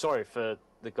 I feel sorry for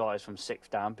the guys from 6th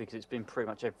down, because it's been pretty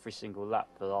much every single lap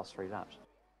for the last 3 laps.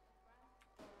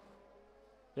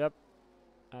 Yep.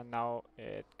 And now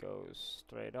it goes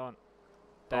straight on.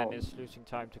 Dan is losing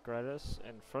time to Gratis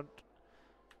in front.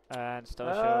 And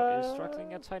Stelzio is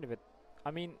struggling a tiny bit.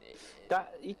 I mean,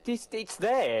 it's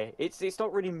there. It's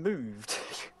not really moved.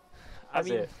 I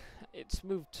mean, it's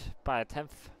moved by a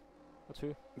 10th or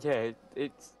 2. Yeah,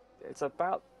 it's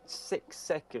about 6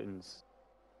 seconds.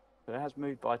 It has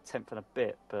moved by a 10th and a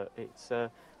bit, but it's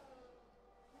not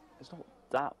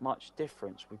that much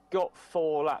difference. We've got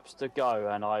 4 laps to go,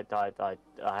 and I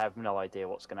have no idea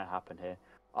what's going to happen here.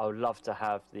 I would love to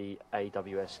have the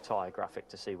AWS tyre graphic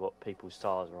to see what people's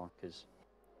tyres are on, because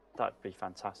that'd be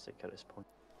fantastic at this point.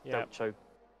 Yeah. Delcho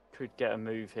could get a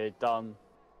move here done.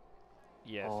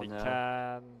 Yes, he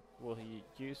can. Will he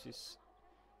use his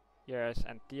ERS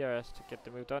and DRS to get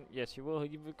the move done? Yes, he will.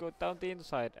 He will go down the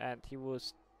inside, and he will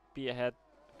be ahead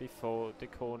before the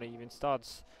corner even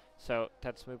starts. So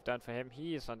that's move done for him.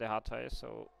 He is on the hard tires,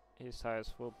 so his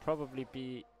tires will probably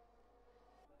be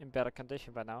in better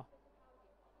condition by now.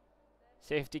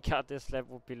 Safety car this lap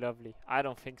would be lovely. I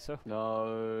don't think so.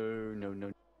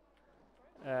 No.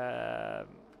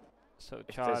 So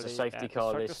if Charlie there's a safety and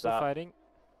car Destructor list still fighting.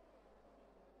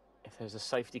 If there's a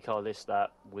safety car list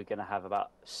that we're going to have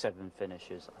about 7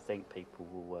 finishes, I think people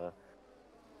will.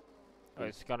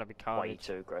 It's gonna be carnage. Way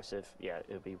too aggressive. Yeah,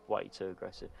 it'll be way too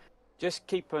aggressive. Just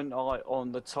keep an eye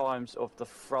on the times of the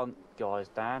front guys.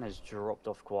 Dan has dropped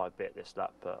off quite a bit this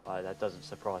lap, but that doesn't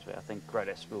surprise me. I think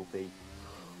Gredis will be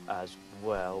as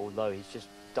well, although he's just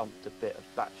dumped a bit of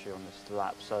battery on this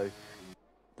lap. So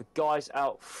the guys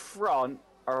out front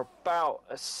are about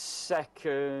a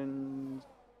second,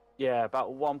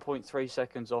 about 1.3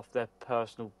 seconds off their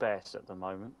personal best at the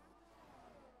moment.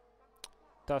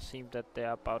 does seem that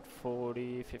they're about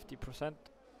 40-50%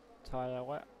 tire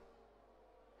wear.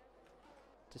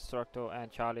 Destructo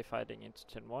and Charlie fighting into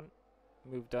turn 1.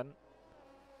 Move done.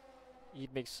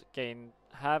 Eatmix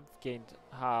have gained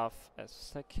half a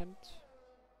second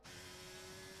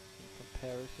in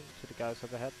comparison to the guys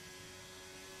up ahead.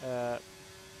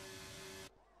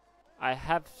 I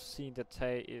have seen that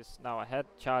Tay is now ahead.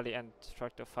 Charlie and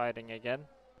Destructo fighting again.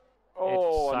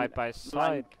 Oh, it's side by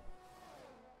side.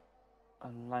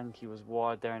 And Lanky was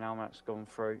wide there, and Almanac's gone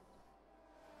through.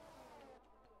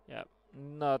 Yeah,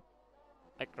 not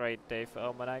a great day for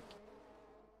Almanac.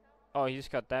 Oh, he's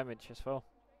got damage as well.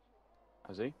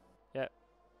 Has he? Yeah.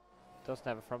 Doesn't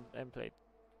have a front end plate.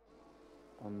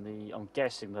 On the, I'm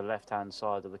guessing the left-hand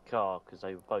side of the car, because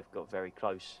they both got very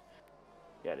close.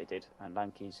 Yeah, they did. And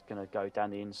Lanky's going to go down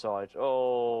the inside.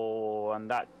 Oh, and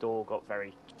that door got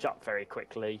shut very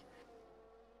quickly.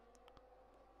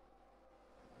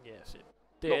 Yes, it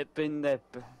did. Not been there.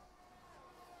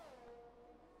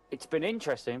 It's been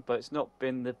interesting, but it's not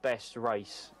been the best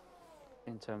race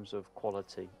in terms of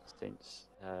quality since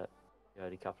the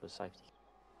early couple of safety.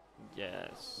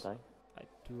 Yes, today. I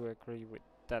do agree with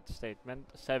that statement.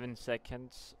 7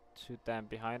 seconds to Dan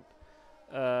behind.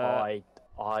 I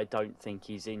don't think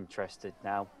he's interested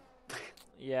now.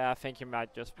 Yeah, I think he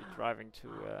might just be driving to.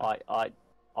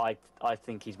 I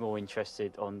think he's more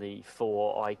interested on the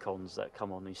 4 icons that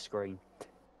come on his screen.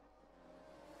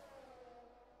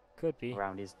 Could be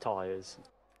around his tyres.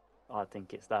 I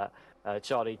think it's that.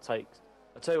 Charlie takes.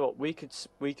 I tell you what, we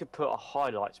could put a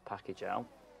highlights package out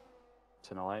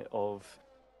tonight of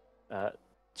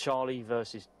Charlie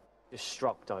versus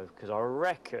Destructo, because I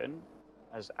reckon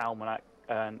as Almanac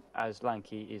and as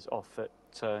Lanky is off at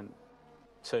turn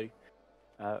 2,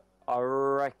 I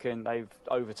reckon they've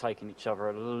overtaken each other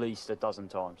at least a dozen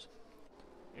times.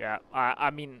 Yeah,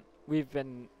 I mean, we've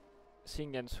been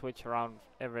seeing them switch around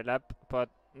every lap, but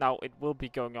now it will be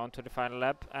going on to the final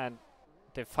lap, and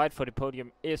the fight for the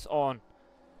podium is on.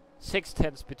 6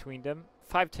 tenths between them,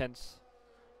 5 tenths,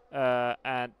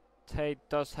 and Tate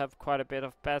does have quite a bit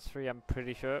of battery, I'm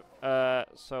pretty sure,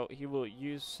 so he will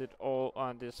use it all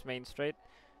on this main straight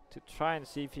to try and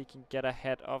see if he can get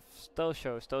ahead of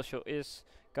Stelshow. Stelshow is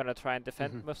gonna try and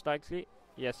defend, most likely.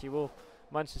 Yes, he will.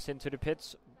 Munch is into the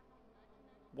pits.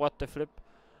 What the flip?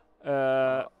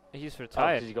 He's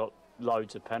retired. Because he got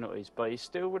loads of penalties, but he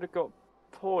still would have got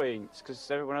points because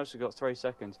everyone else has got 3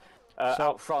 seconds. So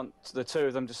out front, the two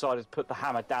of them decided to put the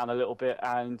hammer down a little bit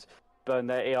and burn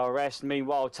their ERS.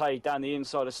 Meanwhile, Tay down the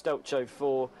inside of Stelcho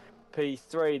for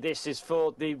P3. This is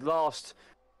for the last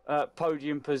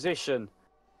podium position.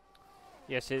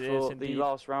 yes, it for is the indeed.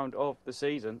 last round of the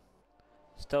season.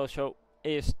 Stelshow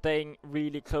is staying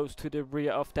really close to the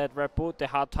rear of that Red Bull. The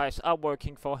hard tires are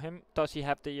working for him. Does he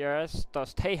have the ERS?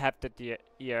 Does Tay have the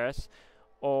ERS?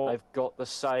 Or They've got the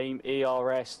same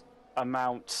ERS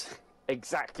amount.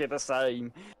 Exactly the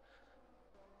same.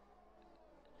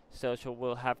 Stelshow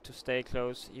will have to stay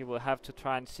close. He will have to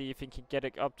try and see if he can get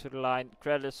it up to the line.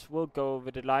 Grelis will go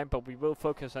over the line, but we will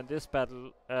focus on this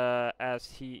battle as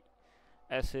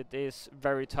it is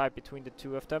very tight between the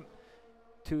two of them.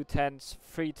 2 tenths,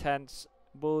 3 tenths.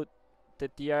 Will the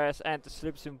DRS and the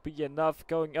slipstream be enough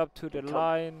going up to the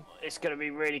line? It's going to be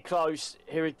really close.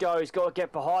 Here it goes. Got to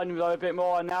get behind him a bit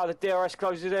more. And now the DRS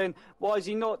closes in. Why is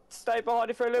he not stay behind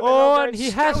it for a little bit longer? And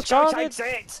he has done it.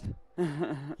 it.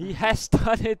 He has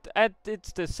done it, and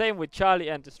it's the same with Charlie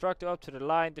and Destructo up to the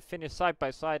line. They finish side by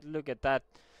side. Look at that.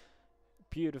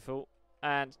 Beautiful.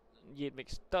 And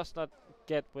Yidmix does not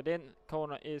get within.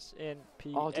 Corner is in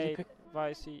P8.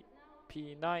 Vicey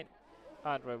P9.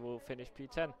 Andre will finish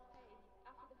P10.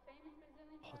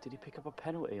 Oh, did he pick up a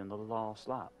penalty on the last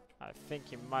lap? I think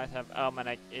he might have.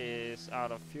 Almanac is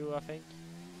out of fuel, I think.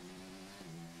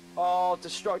 Oh,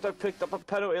 Destructo picked up a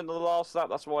penalty on the last lap.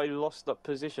 That's why he lost that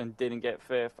position. Didn't get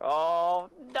 5th. Oh,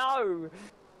 no!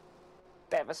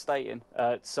 Devastating.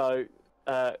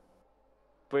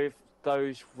 With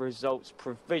those results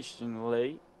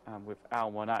provisionally, and with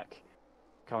Almanac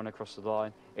coming across the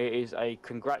line, it is a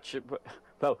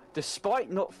well,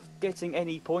 despite not getting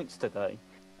any points today,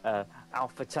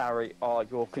 AlphaTauri are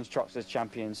your Constructors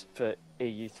Champions for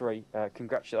EU3.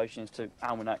 Congratulations to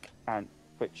Almanac and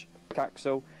Twitch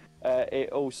Caxel.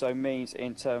 It also means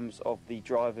in terms of the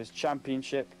Drivers'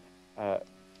 Championship,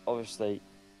 obviously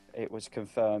it was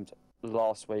confirmed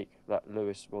last week that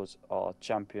Lewis was our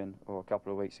champion, or a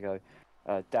couple of weeks ago.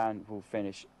 Dan will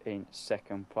finish in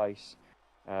 2nd place.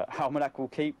 Almanac will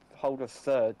keep hold of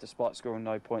 3rd despite scoring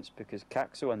no points because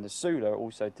Caxel and the Sula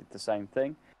also did the same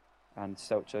thing, and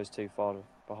Stelcho's too far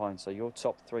behind. So your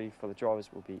top 3 for the drivers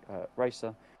will be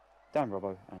Racer, Dan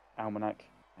Robbo and Almanac.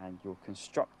 and your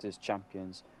constructors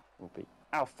champions will be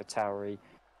AlphaTauri.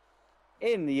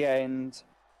 In the end,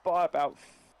 by about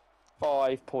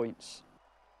 5 points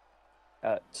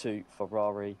to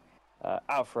Ferrari.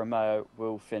 Alfa Romeo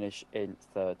will finish in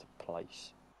 3rd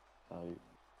place. So,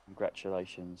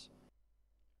 congratulations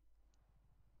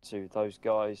to those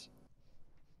guys.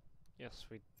 Yes,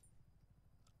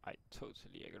 I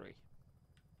totally agree.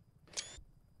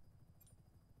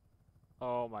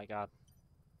 Oh my god.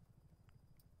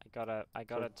 I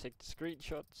gotta take the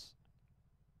screenshots.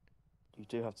 You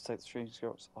do have to take the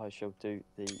screenshots. I shall do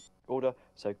the order.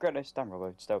 So, Grenos, Dan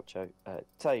Robbo, Stelcho,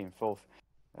 Tay in 4th,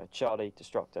 Charlie,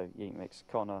 Destructo, Yeetmix,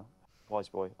 Connor,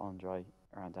 Wiseboy, Andre,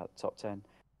 around out the top 10.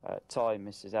 Ty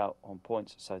misses out on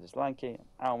points, so does Lanky,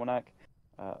 Almanac,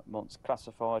 Mont's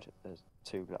classified, there's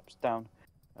 2 laps down.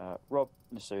 Rob,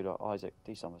 Nasuda, Isaac,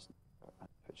 D. Summers,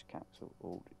 Pitch Cancel,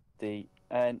 all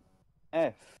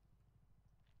DNF.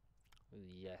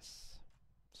 Yes.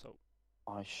 So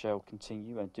I shall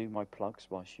continue and do my plugs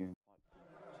whilst you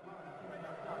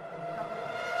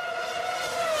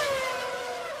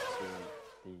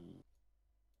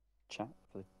to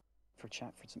the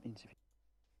chat for some interview.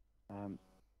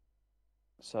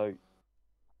 So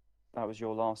that was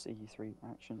your last EU3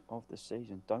 action of the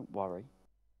season. Don't worry,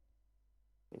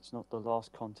 it's not the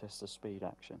last contest of speed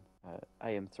action.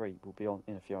 AM3 will be on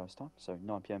in a few hours' time, so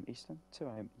 9 PM Eastern, 2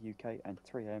 AM UK, and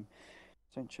 3 AM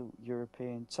Central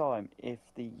European time. If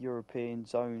the European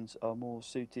zones are more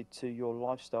suited to your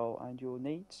lifestyle and your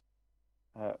needs,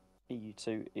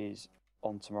 EU2 is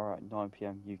on tomorrow at 9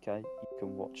 PM UK. You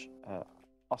can watch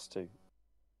us two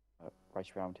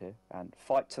race around here and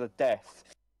fight to the death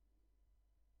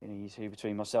in EU2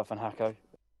 between myself and Hacko,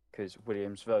 because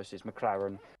Williams versus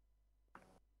McLaren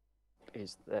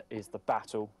is the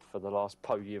battle for the last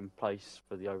podium place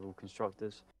for the overall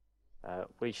constructors.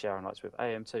 We share our nights with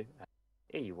AM2,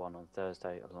 EU1 on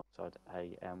Thursday alongside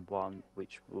AM1,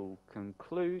 which will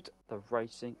conclude the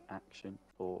racing action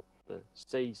for the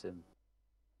season.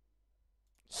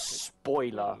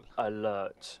 Spoiler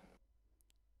alert.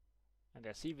 And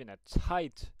there's even a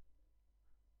tight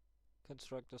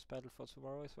constructors battle for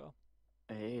tomorrow as well.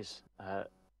 It is.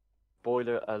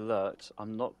 Spoiler alert.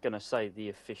 I'm not going to say the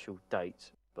official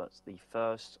date, but the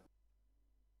first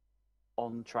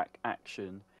on-track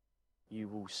action you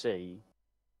will see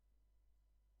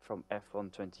from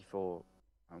F1 24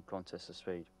 and Contest of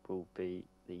Speed will be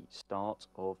the start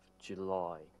of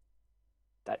July.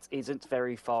 That isn't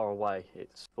very far away.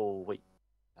 It's 4 weeks.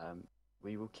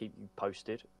 We will keep you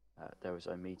posted. There was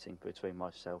a meeting between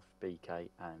myself, BK,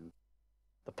 and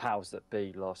the powers that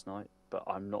be last night, but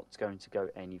I'm not going to go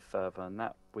any further than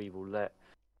that. We will let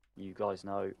you guys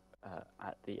know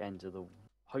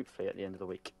hopefully at the end of the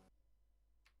week.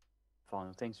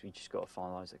 Final things, we just got to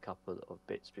finalise a couple of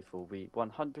bits before we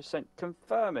 100%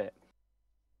 confirm it.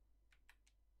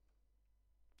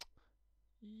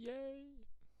 Yay!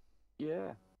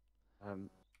 Yeah.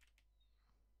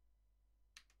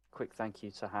 Quick thank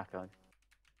you to Hacko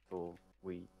before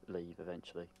we leave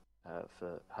eventually,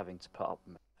 for having to put up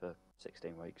with me for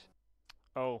 16 weeks.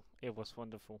 Oh, it was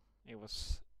wonderful. It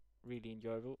was really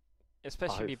enjoyable,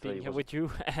 especially Hopefully being it here with you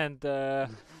and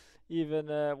even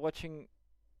watching.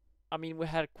 I mean, we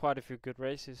had quite a few good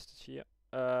races this year.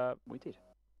 We did.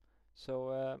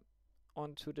 So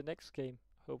on to the next game.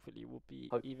 Hopefully, it will be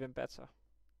even better.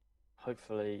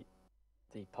 Hopefully,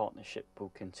 the partnership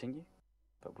will continue,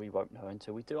 but we won't know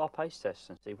until we do our pace tests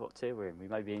and see what tier we're in. We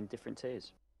may be in different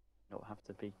tiers. Not have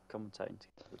to be commentating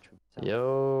together.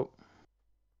 Yo.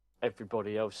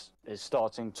 Everybody else is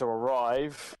starting to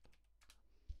arrive.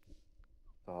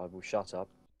 So I will shut up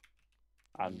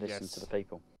and listen to the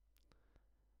people.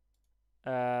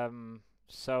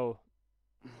 So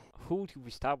who do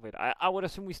we start with? I would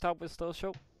assume we start with Still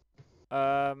Show.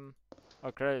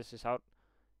 Okay, this is out.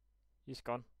 He's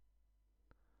gone.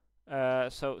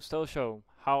 So Still Show,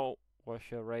 how was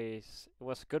your race? It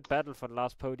was a good battle for the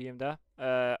last podium there.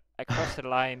 Across the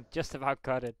line, just about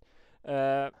got it.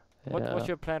 What was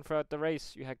your plan throughout the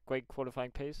race? You had great qualifying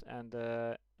pace, and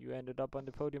you ended up on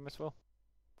the podium as well.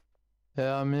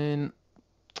 Yeah, I mean,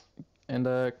 in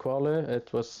the quali,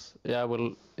 it was,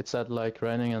 it said like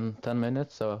raining in 10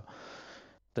 minutes, so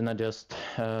then I just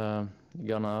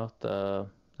gone out,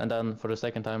 and then for the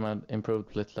second time I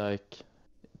improved with like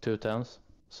 2 tenths,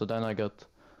 so then I got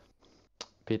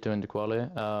P2 in the quali.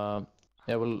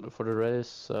 For the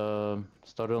race,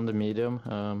 started on the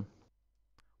medium,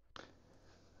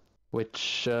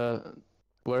 which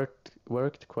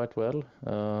worked quite well,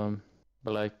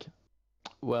 but like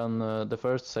when the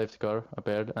first safety car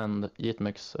appeared and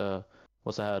Yeetmix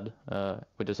was ahead,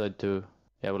 we decided to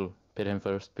pit him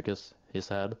first because his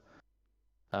head,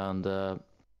 and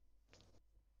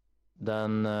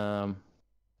then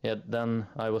then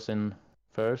I was in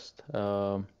first.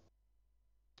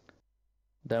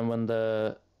 Then when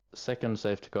the second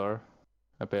safety car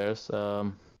appears,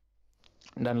 then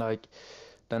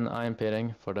I'm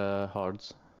pitting for the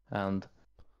hards, and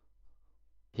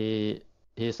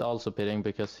he's also pitting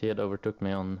because he had overtook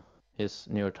me on his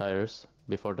newer tires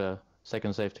before the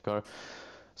second safety car.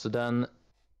 So then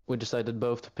we decided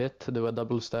both to pit, to do a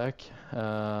double stack,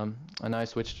 and I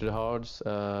switched to the hards,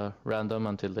 random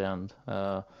until the end,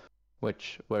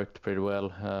 which worked pretty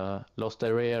well. Lost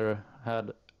the rear, had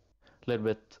a little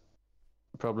bit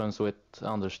problems with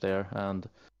understeer and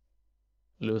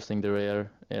losing the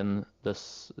rear in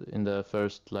the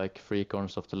first like 3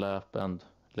 corners of the lap and a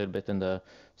little bit in the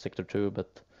sector 2,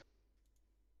 but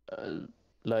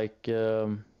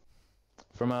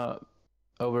from a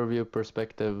overview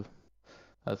perspective,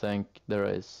 I think the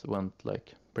race went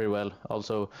like pretty well.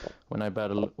 Also, when I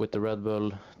battled with the Red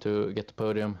Bull to get the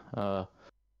podium,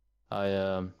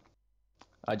 I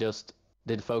just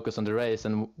did focus on the race,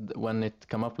 and when it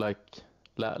come up like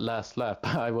last lap,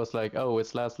 I was like, oh,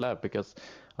 it's last lap, because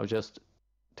I was just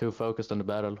too focused on the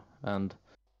battle, and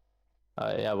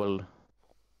I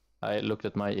looked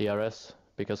at my ERS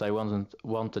because I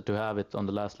wanted to have it on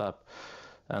the last lap,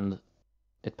 and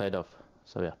it paid off.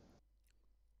 So yeah.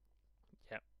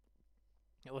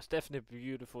 It was definitely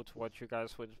beautiful to watch you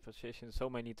guys with position so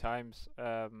many times.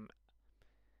 A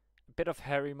bit of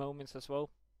hairy moments as well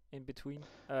in between.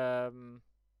 But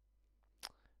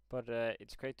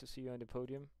it's great to see you on the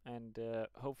podium, and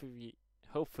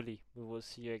hopefully we will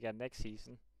see you again next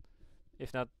season.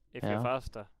 If not, if you're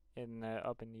faster in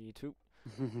up in the EU2.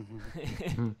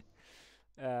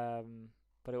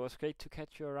 But it was great to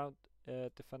catch you around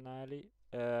the finale.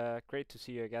 Great to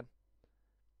see you again,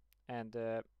 and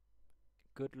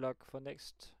good luck for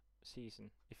next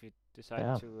season if you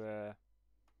decide to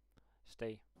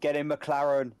stay. Get in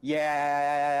McLaren,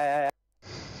 yeah.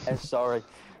 Sorry.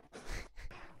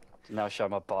 Now show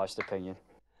my biased opinion.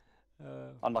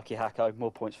 Unlucky Hacko,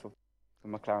 more points for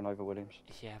McLaren over Williams.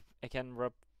 Yeah, again,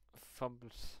 Rob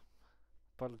fumbles.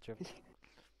 Bottle jump.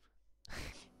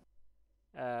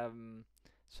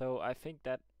 So I think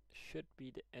that should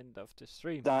be the end of the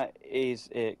stream. That is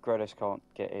it. Gredos can't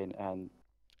get in, and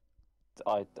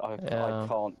I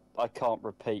can't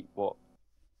repeat what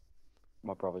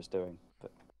my brother's doing.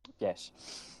 But yes.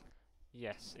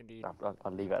 Yes, indeed. I'll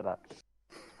leave it at that.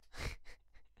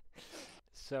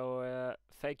 So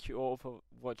thank you all for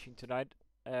watching tonight.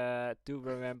 Do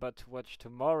remember to watch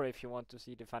tomorrow if you want to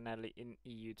see the finale in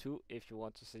EU2. If you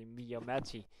want to see me or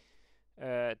Matty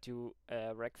do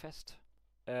Wreckfest.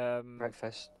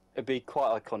 Wreckfest. It'd be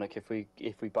quite iconic if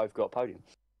we both got a podium,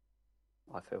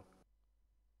 I feel.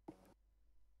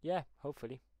 Yeah,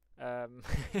 hopefully. It's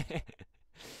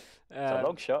a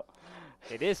long shot.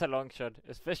 It is a long shot,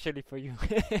 especially for you.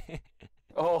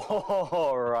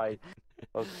 Oh, right.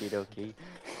 Okie dokie.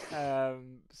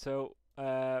 So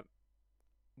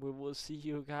we will see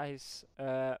you guys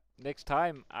next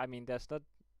time. I mean, there's not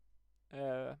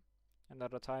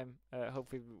another time.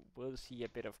 Hopefully we will see a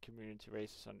bit of community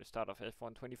races on the start of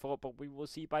F124, but we will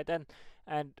see by then,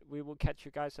 and we will catch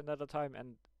you guys another time,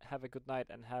 and have a good night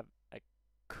and have a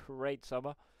great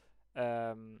summer.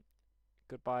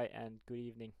 Goodbye and good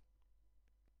evening.